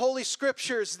up the Holy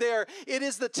Scriptures there, it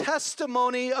is the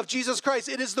testimony of Jesus Christ.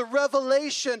 It is the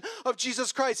revelation of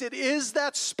Jesus Christ. It is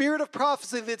that spirit of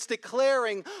prophecy that's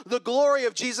declaring the glory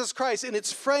of Jesus Christ. And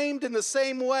it's framed in the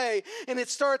same way. And it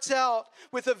starts out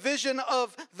with a vision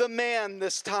of the man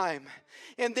this time.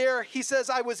 And there he says,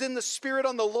 I was in the Spirit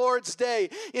on the Lord's day.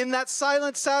 In that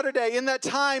silent Saturday, in that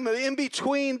time in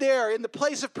between there, in the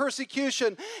place of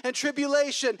persecution and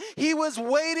tribulation, he was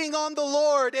waiting on the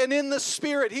Lord and in the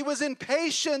Spirit. He was in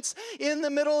patience in the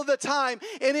middle of the time.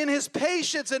 And in his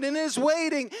patience and in his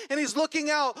waiting, and he's looking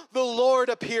out, the Lord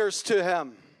appears to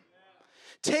him.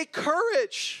 Take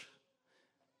courage.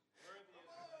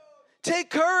 Take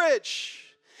courage.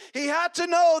 He had to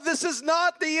know this is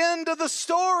not the end of the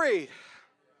story.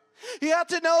 He had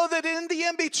to know that in the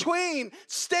in-between,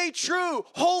 stay true,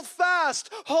 hold fast,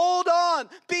 hold on,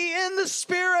 be in the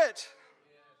Spirit.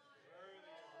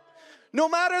 No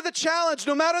matter the challenge,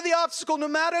 no matter the obstacle, no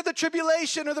matter the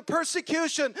tribulation or the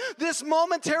persecution, this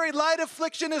momentary light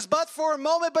affliction is but for a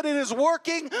moment, but it is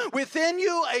working within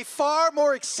you a far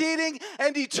more exceeding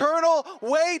and eternal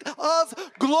weight of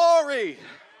glory.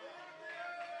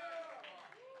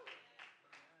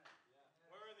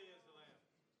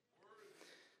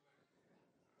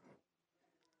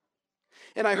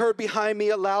 And I heard behind me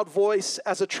a loud voice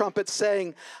as a trumpet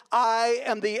saying, I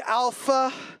am the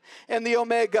Alpha and the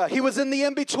Omega. He was in the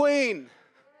in-between.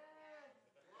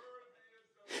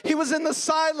 He was in the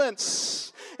silence.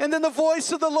 And then the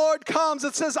voice of the Lord comes.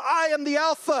 It says, I am the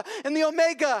Alpha and the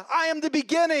Omega. I am the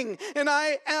beginning and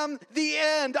I am the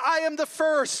end. I am the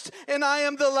first and I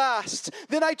am the last.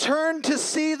 Then I turned to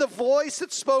see the voice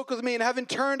that spoke with me. And having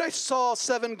turned, I saw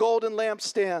 7 golden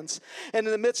lampstands. And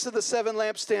in the midst of the 7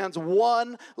 lampstands,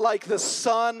 one like the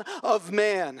Son of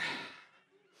Man.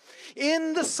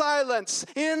 In the silence,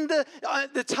 in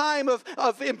the time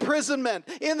of imprisonment,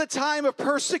 in the time of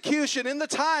persecution, in the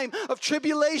time of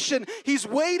tribulation, he's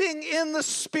waiting in the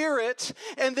Spirit,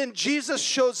 and then Jesus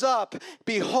shows up.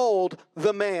 Behold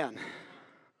the man.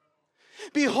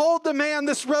 Behold the man,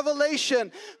 this revelation.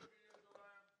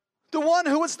 The one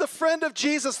who was the friend of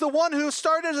Jesus, the one who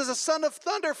started as a son of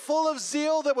thunder, full of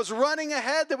zeal, that was running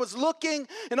ahead, that was looking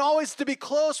and always to be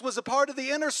close, was a part of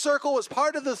the inner circle, was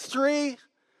part of the 3.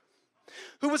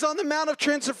 Who was on the Mount of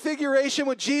Transfiguration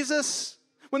with Jesus,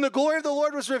 when the glory of the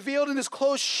Lord was revealed and his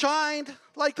clothes shined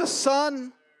like the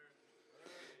sun.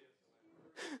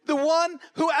 The one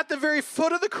who at the very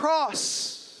foot of the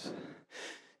cross,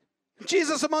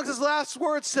 Jesus amongst his last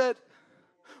words said,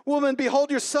 woman,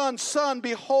 behold your son, son,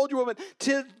 behold your woman,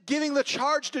 to giving the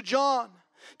charge to John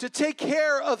to take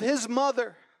care of his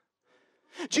mother.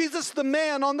 Jesus, the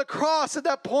man on the cross at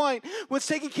that point, was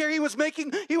taking care. He was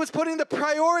putting the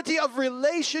priority of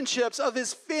relationships of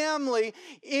his family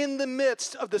in the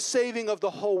midst of the saving of the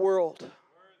whole world.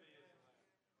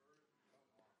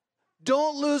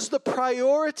 Don't lose the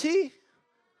priority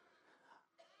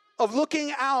of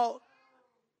looking out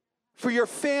for your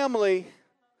family,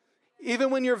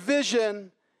 even when your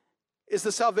vision is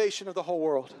the salvation of the whole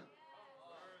world,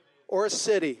 or a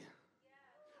city,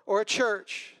 or a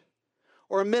church.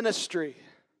 or a ministry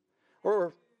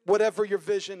or whatever your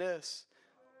vision is.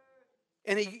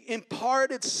 And he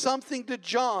imparted something to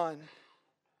John.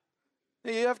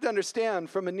 Now, you have to understand,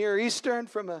 from a Near Eastern,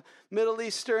 from a Middle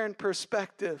Eastern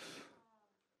perspective,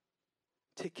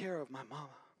 take care of my mama.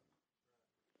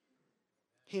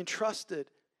 He entrusted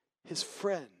his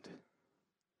friend.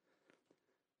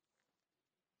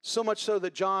 So much so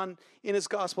that John, in his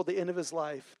gospel, at the end of his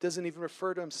life, doesn't even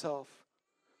refer to himself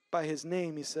by his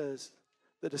name. He says,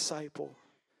 the disciple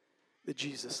that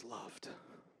Jesus loved.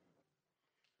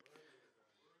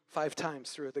 5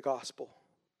 times through the gospel,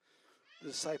 the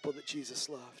disciple that Jesus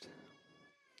loved.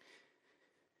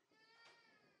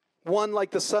 One like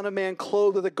the Son of Man,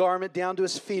 clothed with a garment down to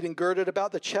his feet and girded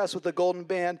about the chest with a golden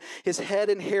band. His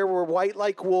head and hair were white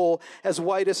like wool, as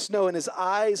white as snow, and his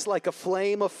eyes like a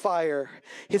flame of fire.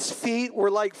 His feet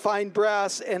were like fine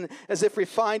brass, and as if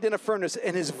refined in a furnace,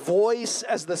 and his voice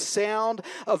as the sound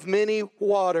of many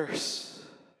waters.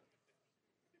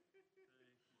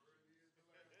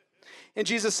 And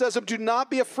Jesus says to him, do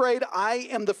not be afraid. I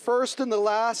am the first and the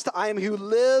last. I am who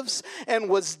lives and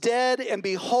was dead. And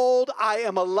behold, I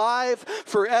am alive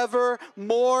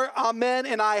forevermore. Amen.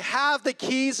 And I have the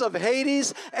keys of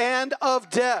Hades and of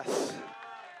death.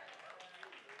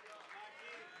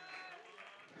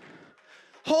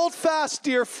 Hold fast,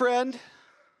 dear friend.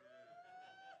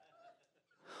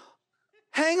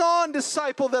 Hang on,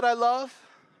 disciple that I love.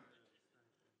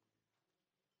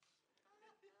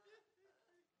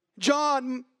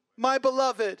 John, my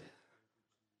beloved,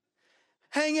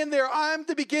 hang in there. I'm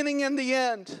the beginning and the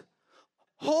end.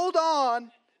 Hold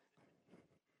on.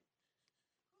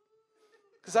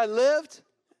 Because I lived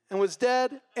and was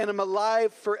dead and am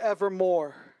alive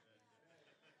forevermore.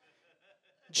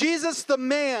 Jesus, the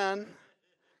man,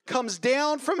 comes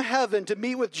down from heaven to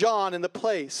meet with John in the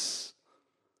place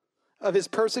of his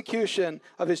persecution,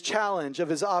 of his challenge, of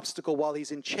his obstacle while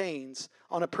he's in chains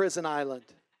on a prison island.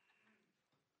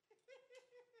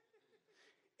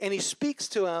 And he speaks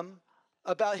to him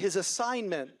about his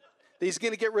assignment. That he's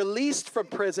going to get released from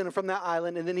prison and from that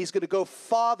island, and then he's going to go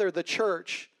father the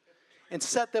church and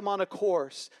set them on a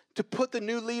course to put the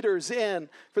new leaders in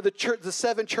for the church, the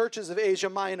 7 churches of Asia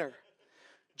Minor.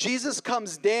 Jesus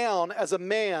comes down as a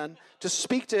man to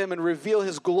speak to him and reveal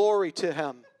his glory to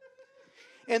him.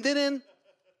 And then in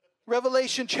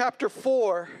Revelation chapter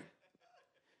 4,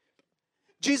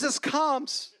 Jesus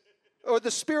comes, or the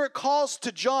Spirit calls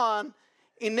to John.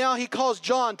 And now he calls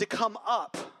John to come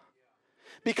up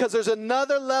because there's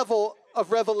another level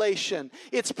of revelation.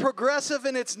 It's progressive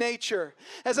in its nature.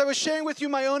 As I was sharing with you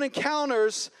my own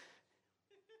encounters,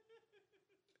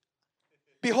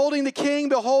 beholding the King,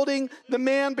 beholding the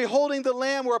man, beholding the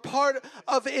Lamb were a part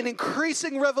of an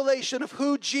increasing revelation of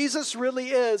who Jesus really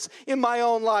is in my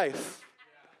own life.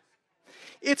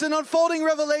 It's an unfolding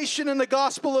revelation in the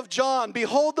Gospel of John.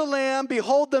 Behold the Lamb,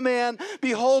 behold the man,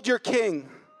 behold your King.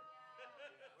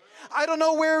 I don't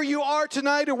know where you are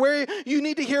tonight or where you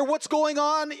need to hear what's going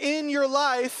on in your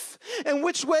life and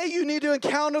which way you need to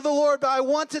encounter the Lord, but I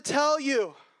want to tell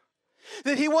you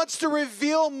that he wants to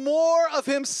reveal more of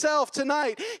himself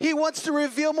tonight. He wants to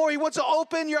reveal more. He wants to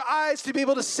open your eyes to be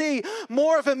able to see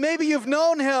more of him. Maybe you've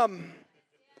known him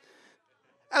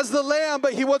as the Lamb,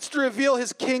 but he wants to reveal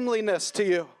his kingliness to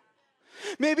you.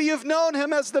 Maybe you've known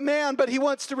him as the man, but he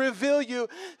wants to reveal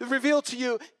to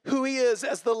you who he is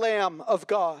as the Lamb of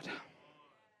God.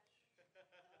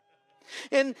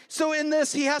 And so in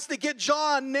this, he has to get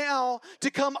John now to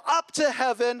come up to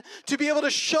heaven to be able to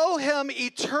show him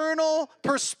eternal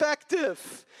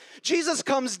perspective. Jesus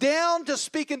comes down to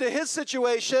speak into his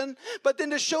situation, but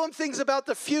then to show him things about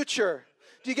the future.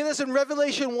 Do you get this in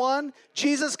Revelation 1?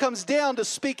 Jesus comes down to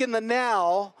speak in the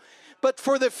now. But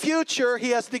for the future, he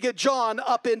has to get John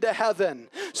up into heaven.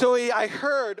 So I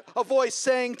heard a voice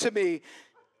saying to me,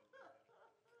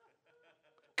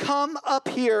 come up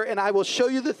here and I will show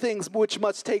you the things which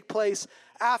must take place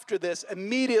after this.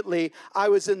 Immediately, I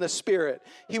was in the Spirit.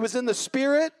 He was in the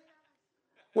Spirit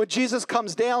when Jesus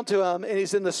comes down to him, and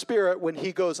he's in the Spirit when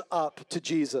he goes up to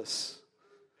Jesus.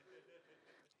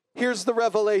 Here's the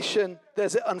revelation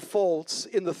as it unfolds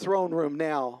in the throne room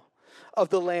now of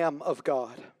the Lamb of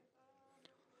God.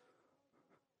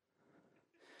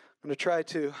 I'm going to try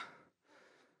to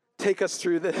take us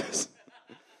through this.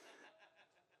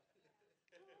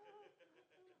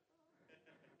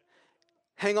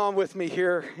 Hang on with me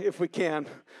here if we can.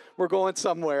 We're going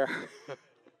somewhere.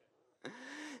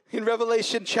 In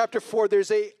Revelation chapter 4,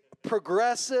 there's a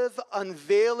progressive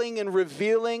unveiling and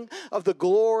revealing of the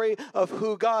glory of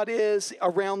who God is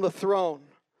around the throne.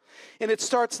 And it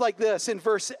starts like this in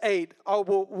verse 8.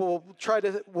 We'll try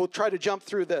to jump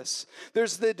through this.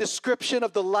 There's the description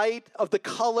of the light, of the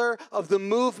color, of the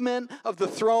movement of the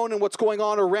throne and what's going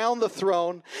on around the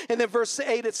throne. And then verse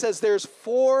 8, it says there's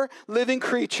 4 living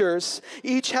creatures,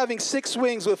 each having 6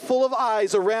 wings with full of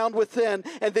eyes around within,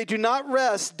 and they do not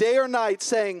rest day or night,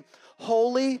 saying,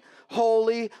 Holy,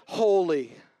 holy,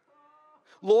 holy,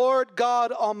 Lord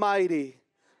God Almighty,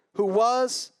 who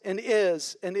was and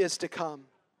is to come.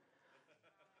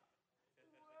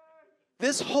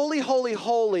 This holy, holy,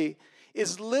 holy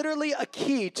is literally a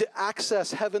key to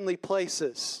access heavenly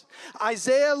places.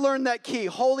 Isaiah learned that key,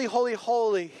 holy, holy,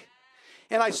 holy.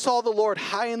 And I saw the Lord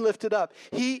high and lifted up.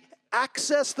 He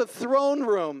accessed the throne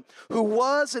room, who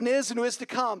was and who is to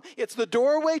come. It's the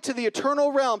doorway to the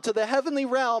eternal realm, to the heavenly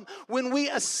realm, when we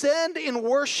ascend in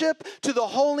worship to the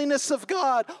holiness of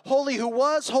God. Holy who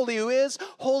was, holy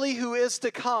who is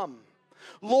to come.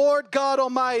 Lord God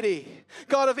Almighty,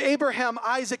 God of Abraham,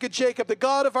 Isaac, and Jacob, the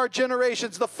God of our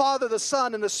generations, the Father, the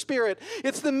Son, and the Spirit.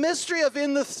 It's the mystery of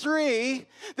in the three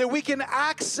that we can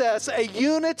access a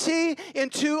unity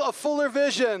into a fuller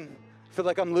vision. I feel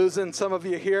like I'm losing some of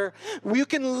you here. You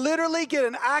can literally get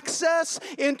an access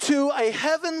into a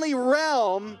heavenly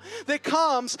realm that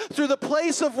comes through the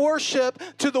place of worship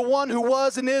to the one who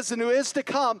was and who is to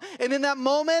come. And in that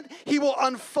moment, he will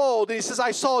unfold. And he says,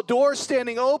 I saw a door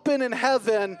standing open in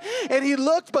heaven. And he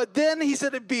looked, but then he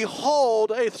said,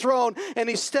 behold, a throne. And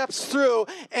he steps through,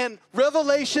 and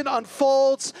revelation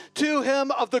unfolds to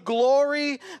him of the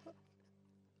glory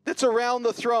that's around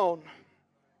the throne.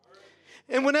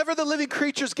 And whenever the living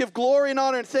creatures give glory and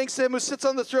honor and thanks to him who sits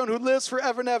on the throne, who lives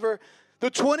forever and ever, the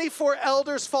 24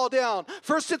 elders fall down.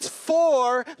 First, it's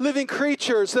 4 living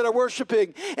creatures that are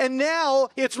worshiping. And now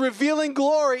it's revealing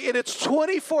glory, and it's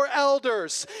 24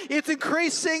 elders. It's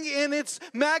increasing in its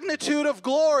magnitude of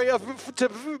glory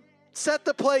to set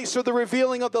the place for the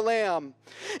revealing of the Lamb.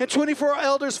 And 24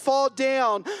 elders fall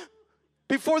down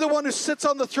before the one who sits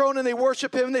on the throne, and they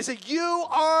worship him, and they say, you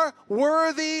are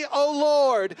worthy, O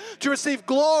Lord, to receive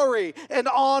glory and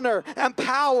honor and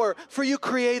power, for you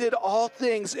created all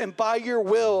things, and by your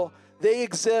will they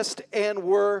exist and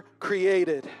were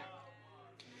created.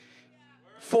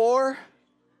 4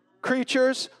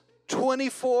 creatures,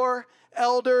 24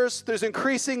 elders, there's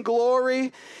increasing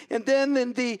glory. And then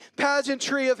in the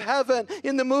pageantry of heaven,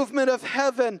 in the movement of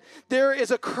heaven, there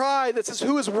is a cry that says,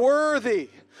 who is worthy?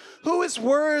 Who is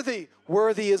worthy?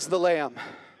 Worthy is the Lamb.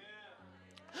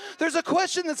 There's a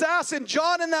question that's asked, and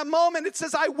John in that moment, it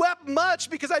says, I wept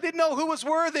much because I didn't know who was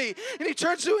worthy. And he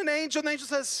turns to an angel, and the angel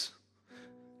says,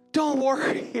 don't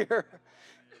worry here.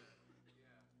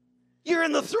 You're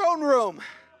in the throne room.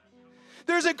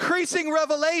 There's increasing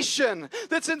revelation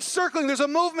that's encircling. There's a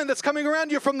movement that's coming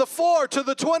around you from the 4 to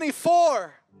the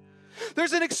 24.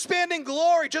 There's an expanding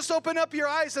glory. Just open up your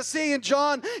eyes to see. And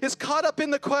John is caught up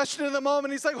in the question in the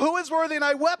moment. He's like, who is worthy? And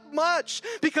I wept much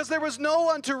because there was no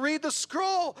one to read the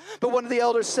scroll. But one of the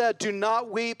elders said, do not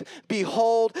weep.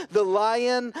 Behold, the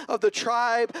Lion of the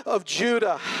tribe of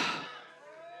Judah,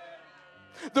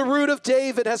 the root of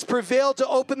David, has prevailed to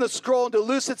open the scroll and to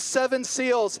loose its 7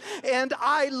 seals. And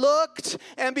I looked,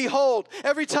 and behold.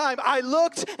 Every time I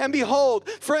looked, and behold.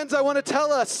 Friends, I want to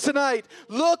tell us tonight,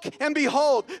 look and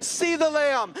behold. See the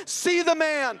Lamb, see the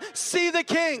man, see the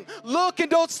King. Look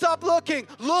and don't stop looking.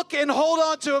 Look and hold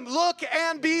on to him. Look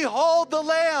and behold the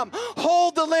Lamb.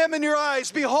 Hold the Lamb in your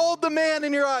eyes. Behold the man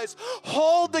in your eyes.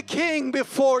 Hold the King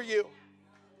before you.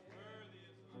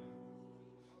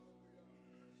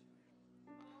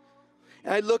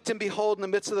 And I looked, and behold, in the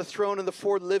midst of the throne and the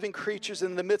 4 living creatures,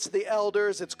 in the midst of the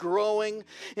elders, it's growing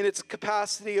in its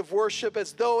capacity of worship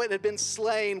as though it had been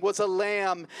slain, was a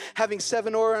lamb having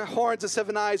 7 horns and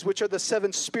 7 eyes, which are the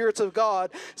 7 spirits of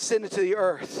God sent into the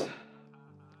earth.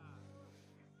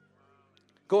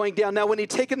 Going down. Now when he'd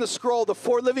taken the scroll, the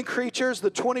 4 living creatures, the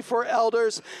 24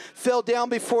 elders, fell down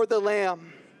before the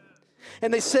Lamb.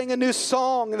 And they sang a new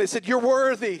song, and they said, you're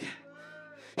worthy.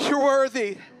 You're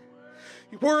worthy.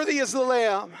 Worthy is the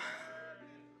Lamb.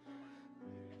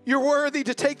 You're worthy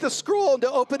to take the scroll and to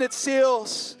open its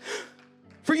seals.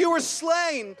 For you were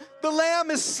slain. The Lamb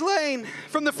is slain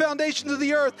from the foundations of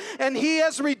the earth. And he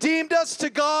has redeemed us to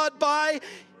God by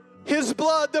his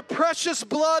blood, the precious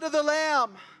blood of the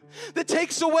Lamb that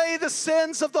takes away the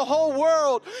sins of the whole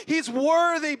world. He's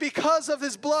worthy because of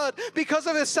his blood, because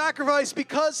of his sacrifice,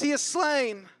 because he is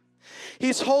slain.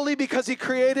 He's holy because he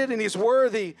created, and he's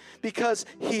worthy because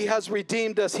he has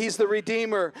redeemed us. He's the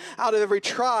Redeemer out of every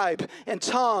tribe and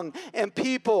tongue and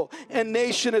people and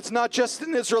nation. It's not just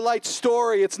an Israelite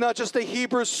story. It's not just a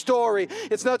Hebrew story.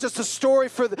 It's not just a story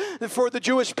for the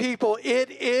Jewish people. It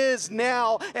is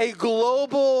now a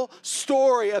global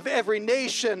story of every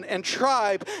nation and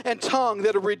tribe and tongue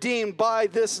that are redeemed by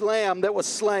this Lamb that was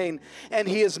slain. And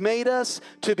he has made us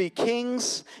to be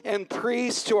kings and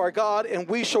priests to our God, and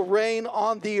we shall reign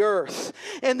on the earth.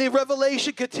 And the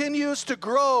revelation continues to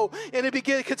grow, and it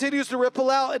continues to ripple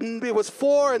out. And it was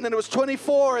 4, and then it was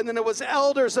 24, and then it was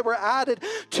elders that were added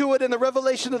to it. And the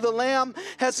revelation of the Lamb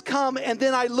has come. And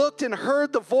then I looked and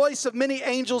heard the voice of many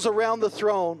angels around the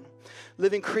throne,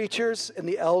 living creatures and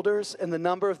the elders, and the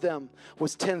number of them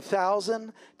was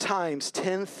 10,000 times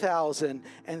 10,000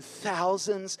 and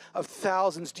thousands of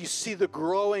thousands. Do you see the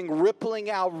growing, rippling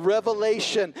out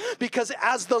revelation? Because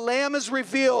as the Lamb is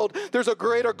revealed, there's a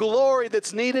greater glory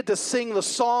that's needed to sing the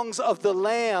songs of the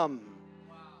Lamb.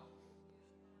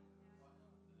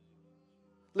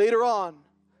 Later on,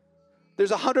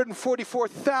 there's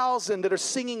 144,000 that are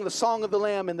singing the song of the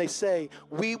Lamb, and they say,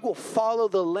 we will follow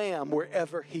the Lamb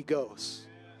wherever he goes.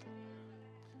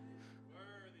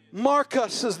 Mark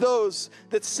us as those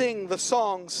that sing the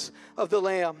songs of the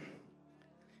Lamb.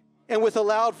 And with a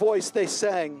loud voice they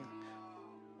sang,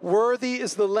 worthy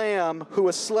is the Lamb who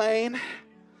was slain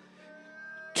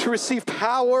to receive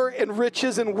power and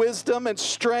riches and wisdom and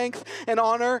strength and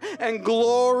honor and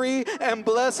glory and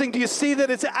blessing. Do you see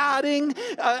that it's adding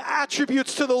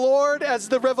attributes to the Lord as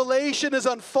the revelation is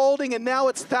unfolding? And now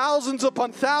it's thousands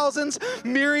upon thousands,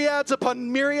 myriads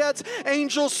upon myriads,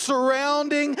 angels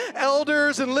surrounding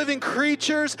elders and living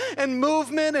creatures and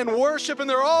movement and worship. And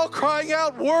they're all crying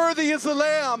out, worthy is the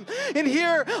Lamb. And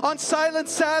here on Silent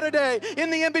Saturday, in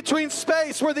the in-between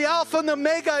space where the Alpha and the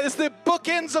Omega is the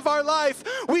bookends of our life,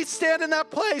 we stand in that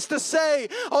place to say,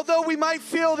 although we might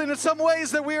feel that in some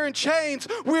ways that we're in chains,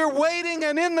 we're waiting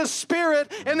and in the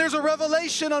Spirit, and there's a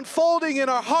revelation unfolding in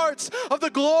our hearts of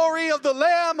the glory of the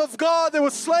Lamb of God that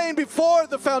was slain before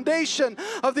the foundation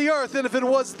of the earth. And if it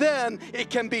was then,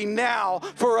 it can be now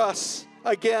for us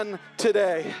again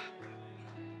today.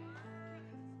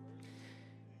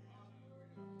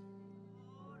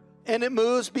 And it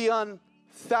moves beyond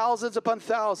thousands upon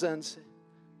thousands.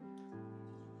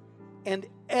 And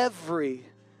every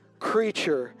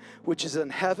creature which is in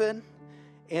heaven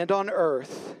and on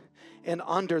earth and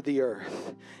under the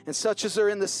earth, and such as are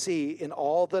in the sea, and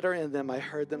all that are in them, I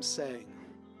heard them saying,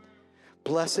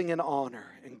 blessing and honor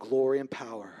and glory and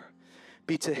power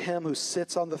be to him who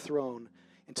sits on the throne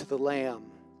and to the Lamb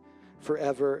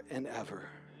forever and ever.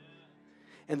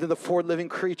 And then the 4 living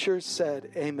creatures said,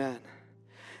 amen.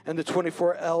 And the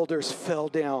 24 elders fell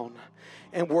down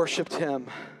and worshiped him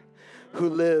who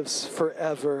lives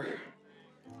forever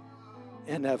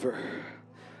and ever.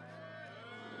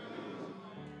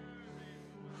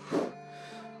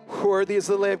 Worthy is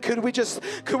the Lamb. Could we just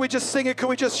sing it? Could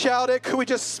we just shout it? Could we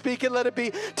just speak it? Let it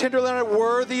be tenderly.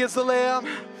 Worthy is the Lamb.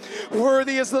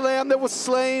 Worthy is the Lamb that was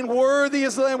slain. Worthy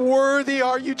is the Lamb. Worthy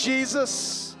are you,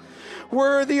 Jesus.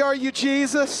 Worthy are you,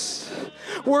 Jesus.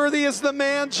 Worthy is the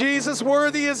man, Jesus.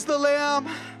 Worthy is the Lamb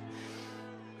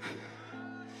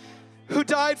who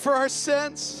died for our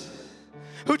sins,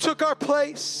 who took our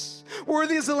place.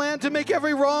 Worthy is the Lamb to make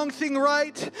every wrong thing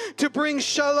right, to bring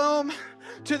shalom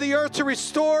to the earth, to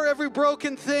restore every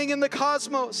broken thing in the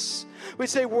cosmos. We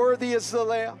say, worthy is the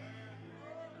Lamb.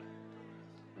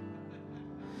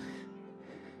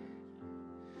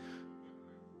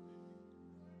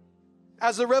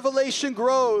 As the revelation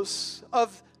grows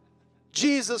of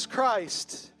Jesus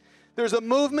Christ, there's a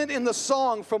movement in the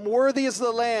song from worthy is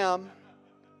the Lamb,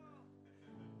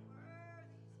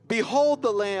 behold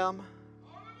the Lamb,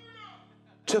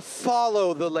 to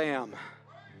follow the Lamb.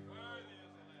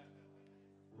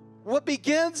 What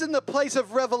begins in the place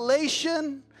of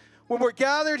revelation when we're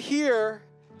gathered here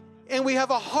and we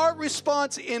have a heart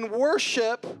response in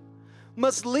worship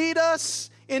must lead us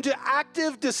into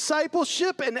active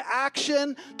discipleship and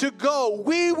action to go.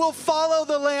 We will follow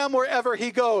the Lamb wherever he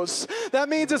goes. That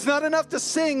means it's not enough to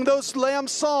sing those Lamb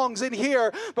songs in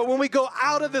here, but when we go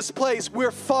out of this place,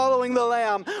 we're following the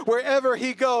Lamb wherever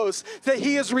he goes. That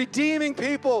he is redeeming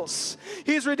peoples.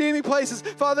 He's redeeming places.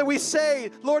 Father, we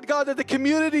say, Lord God, that the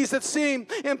communities that seem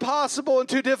impossible and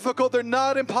too difficult, they're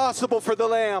not impossible for the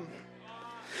Lamb.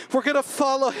 We're going to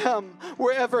follow him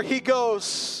wherever he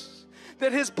goes.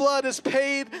 That his blood has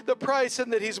paid the price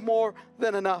and that he's more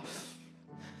than enough.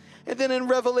 And then in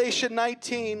Revelation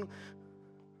 19,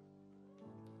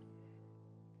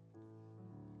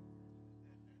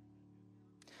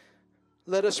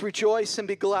 let us rejoice and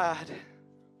be glad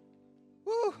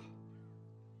Woo.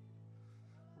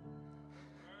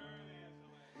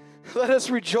 Let us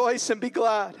rejoice and be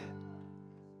glad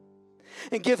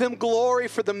and give him glory,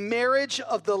 for the marriage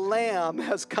of the Lamb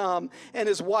has come, and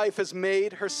his wife has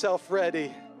made herself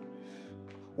ready.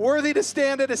 Worthy to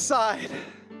stand at his side.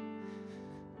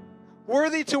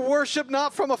 Worthy to worship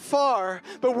not from afar,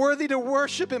 but worthy to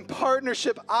worship in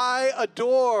partnership. I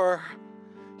adore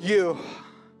you.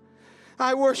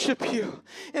 I worship you.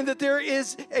 And that there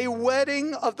is a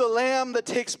wedding of the Lamb that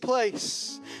takes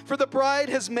place. For the bride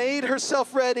has made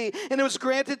herself ready, and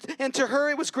to her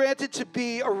it was granted to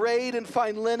be arrayed in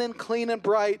fine linen, clean and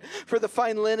bright. For the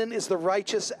fine linen is the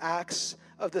righteous acts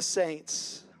of the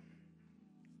saints.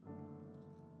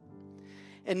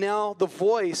 And now the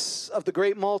voice of the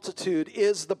great multitude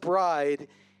is the bride,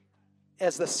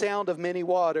 as the sound of many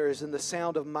waters and the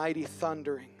sound of mighty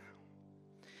thundering,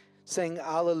 saying,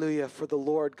 Alleluia, for the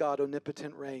Lord God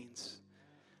omnipotent reigns.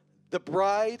 The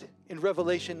bride in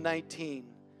Revelation 19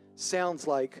 sounds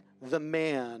like the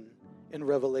man in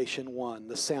Revelation 1,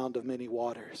 the sound of many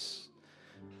waters.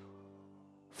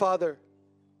 Father,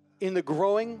 in the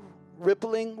growing,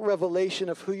 rippling revelation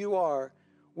of who you are,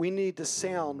 we need to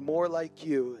sound more like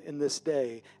you in this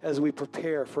day as we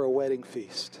prepare for a wedding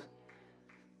feast.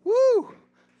 Woo!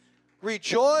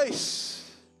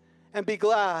 Rejoice and be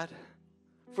glad,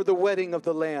 for the wedding of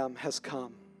the Lamb has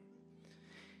come.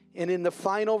 And in the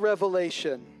final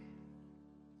revelation,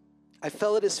 I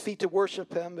fell at his feet to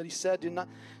worship him, but he said, do not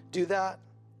do that.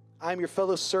 I am your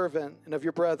fellow servant and of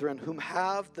your brethren, whom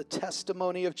have the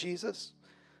testimony of Jesus.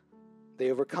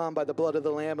 They overcome by the blood of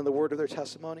the Lamb and the word of their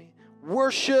testimony.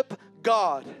 Worship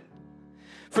God.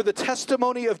 For the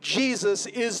testimony of Jesus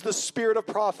is the spirit of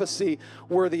prophecy.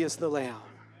 Worthy is the Lamb.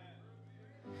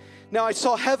 Now I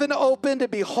saw heaven opened,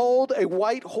 and behold, a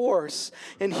white horse.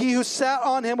 And he who sat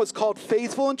on him was called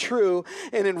Faithful and True.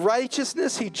 And in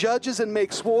righteousness he judges and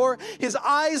makes war. His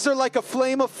eyes are like a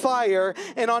flame of fire.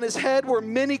 And on his head were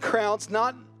many crowns,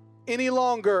 not any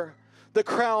longer the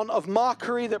crown of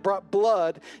mockery that brought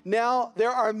blood. Now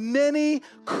there are many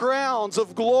crowns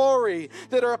of glory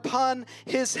that are upon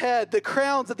his head. The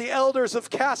crowns that the elders have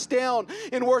cast down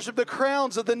in worship. The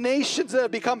crowns of the nations that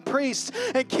have become priests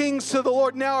and kings to the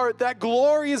Lord. Now that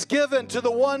glory is given to the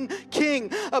one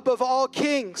king above all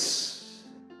kings.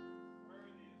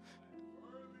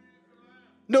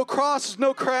 No cross,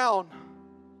 no crown.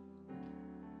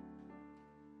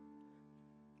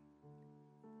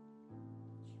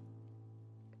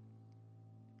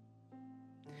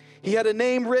 He had a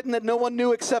name written that no one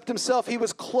knew except himself. He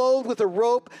was clothed with a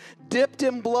robe dipped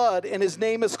in blood, and his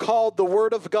name is called the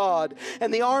Word of God.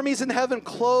 And the armies in heaven,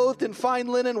 clothed in fine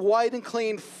linen, white and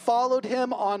clean, followed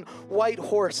him on white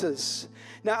horses.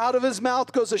 Now out of his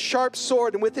mouth goes a sharp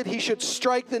sword, and with it he should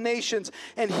strike the nations,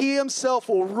 and he himself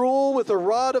will rule with a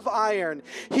rod of iron.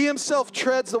 He himself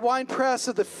treads the winepress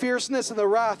of the fierceness and the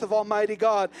wrath of Almighty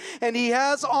God. And he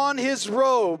has on his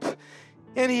robe,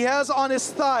 and he has on his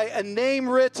thigh a name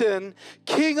written,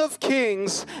 King of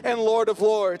Kings and Lord of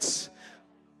Lords.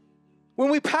 When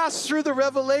we pass through the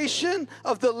revelation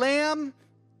of the Lamb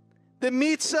that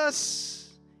meets us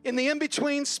in the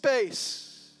in-between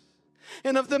space,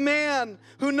 and of the man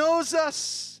who knows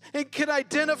us and can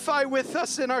identify with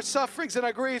us in our sufferings and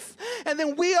our grief, and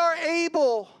then we are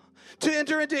able to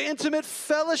enter into intimate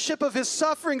fellowship of his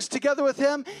sufferings together with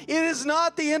him, it is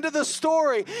not the end of the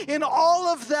story. In all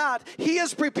of that, he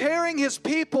is preparing his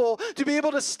people to be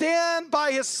able to stand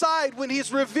by his side when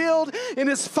he's revealed in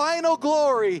his final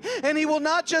glory. And he will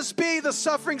not just be the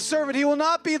suffering servant. He will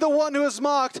not be the one who is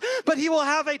mocked, but he will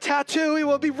have a tattoo. He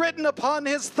will be written upon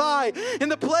his thigh in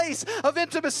the place of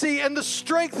intimacy and the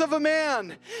strength of a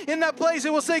man. In that place,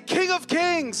 it will say, King of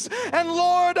Kings and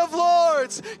Lord of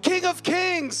Lords, King of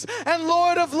Kings and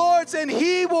Lord of Lords, and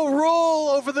he will rule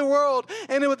over the world,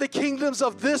 and with the kingdoms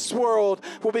of this world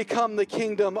will become the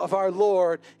kingdom of our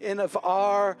Lord and of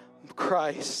our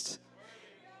Christ.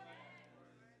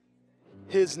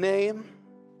 His name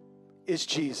is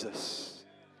Jesus,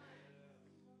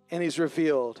 and he's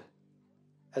revealed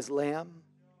as Lamb,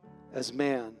 as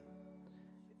man,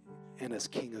 and as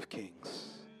King of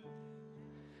Kings.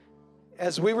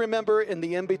 As we remember in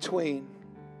the in-between,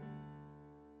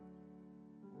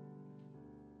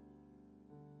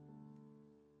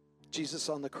 Jesus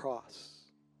on the cross.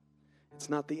 It's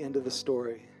not the end of the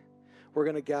story. We're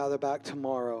going to gather back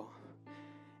tomorrow,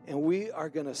 and we are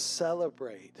going to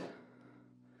celebrate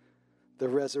the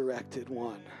resurrected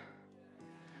one.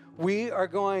 We are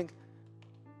going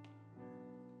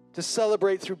to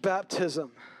celebrate through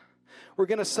baptism. We're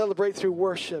going to celebrate through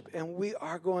worship, and we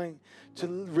are going to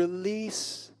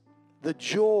release the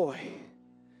joy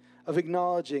of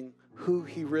acknowledging who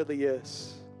he really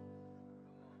is.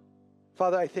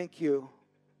 Father, I thank you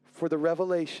for the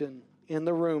revelation in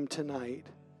the room tonight,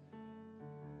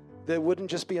 that it wouldn't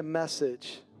just be a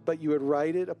message, but you would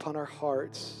write it upon our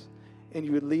hearts, and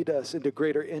you would lead us into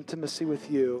greater intimacy with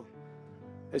you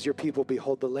as your people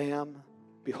behold the Lamb,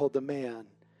 behold the man,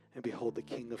 and behold the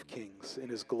King of Kings in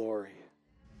his glory.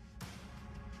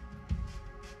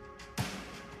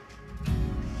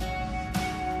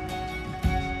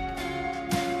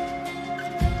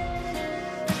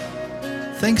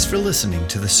 Thanks for listening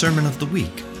to the Sermon of the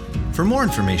Week. For more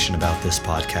information about this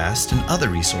podcast and other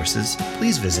resources,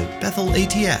 please visit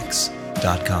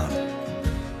bethelatx.com.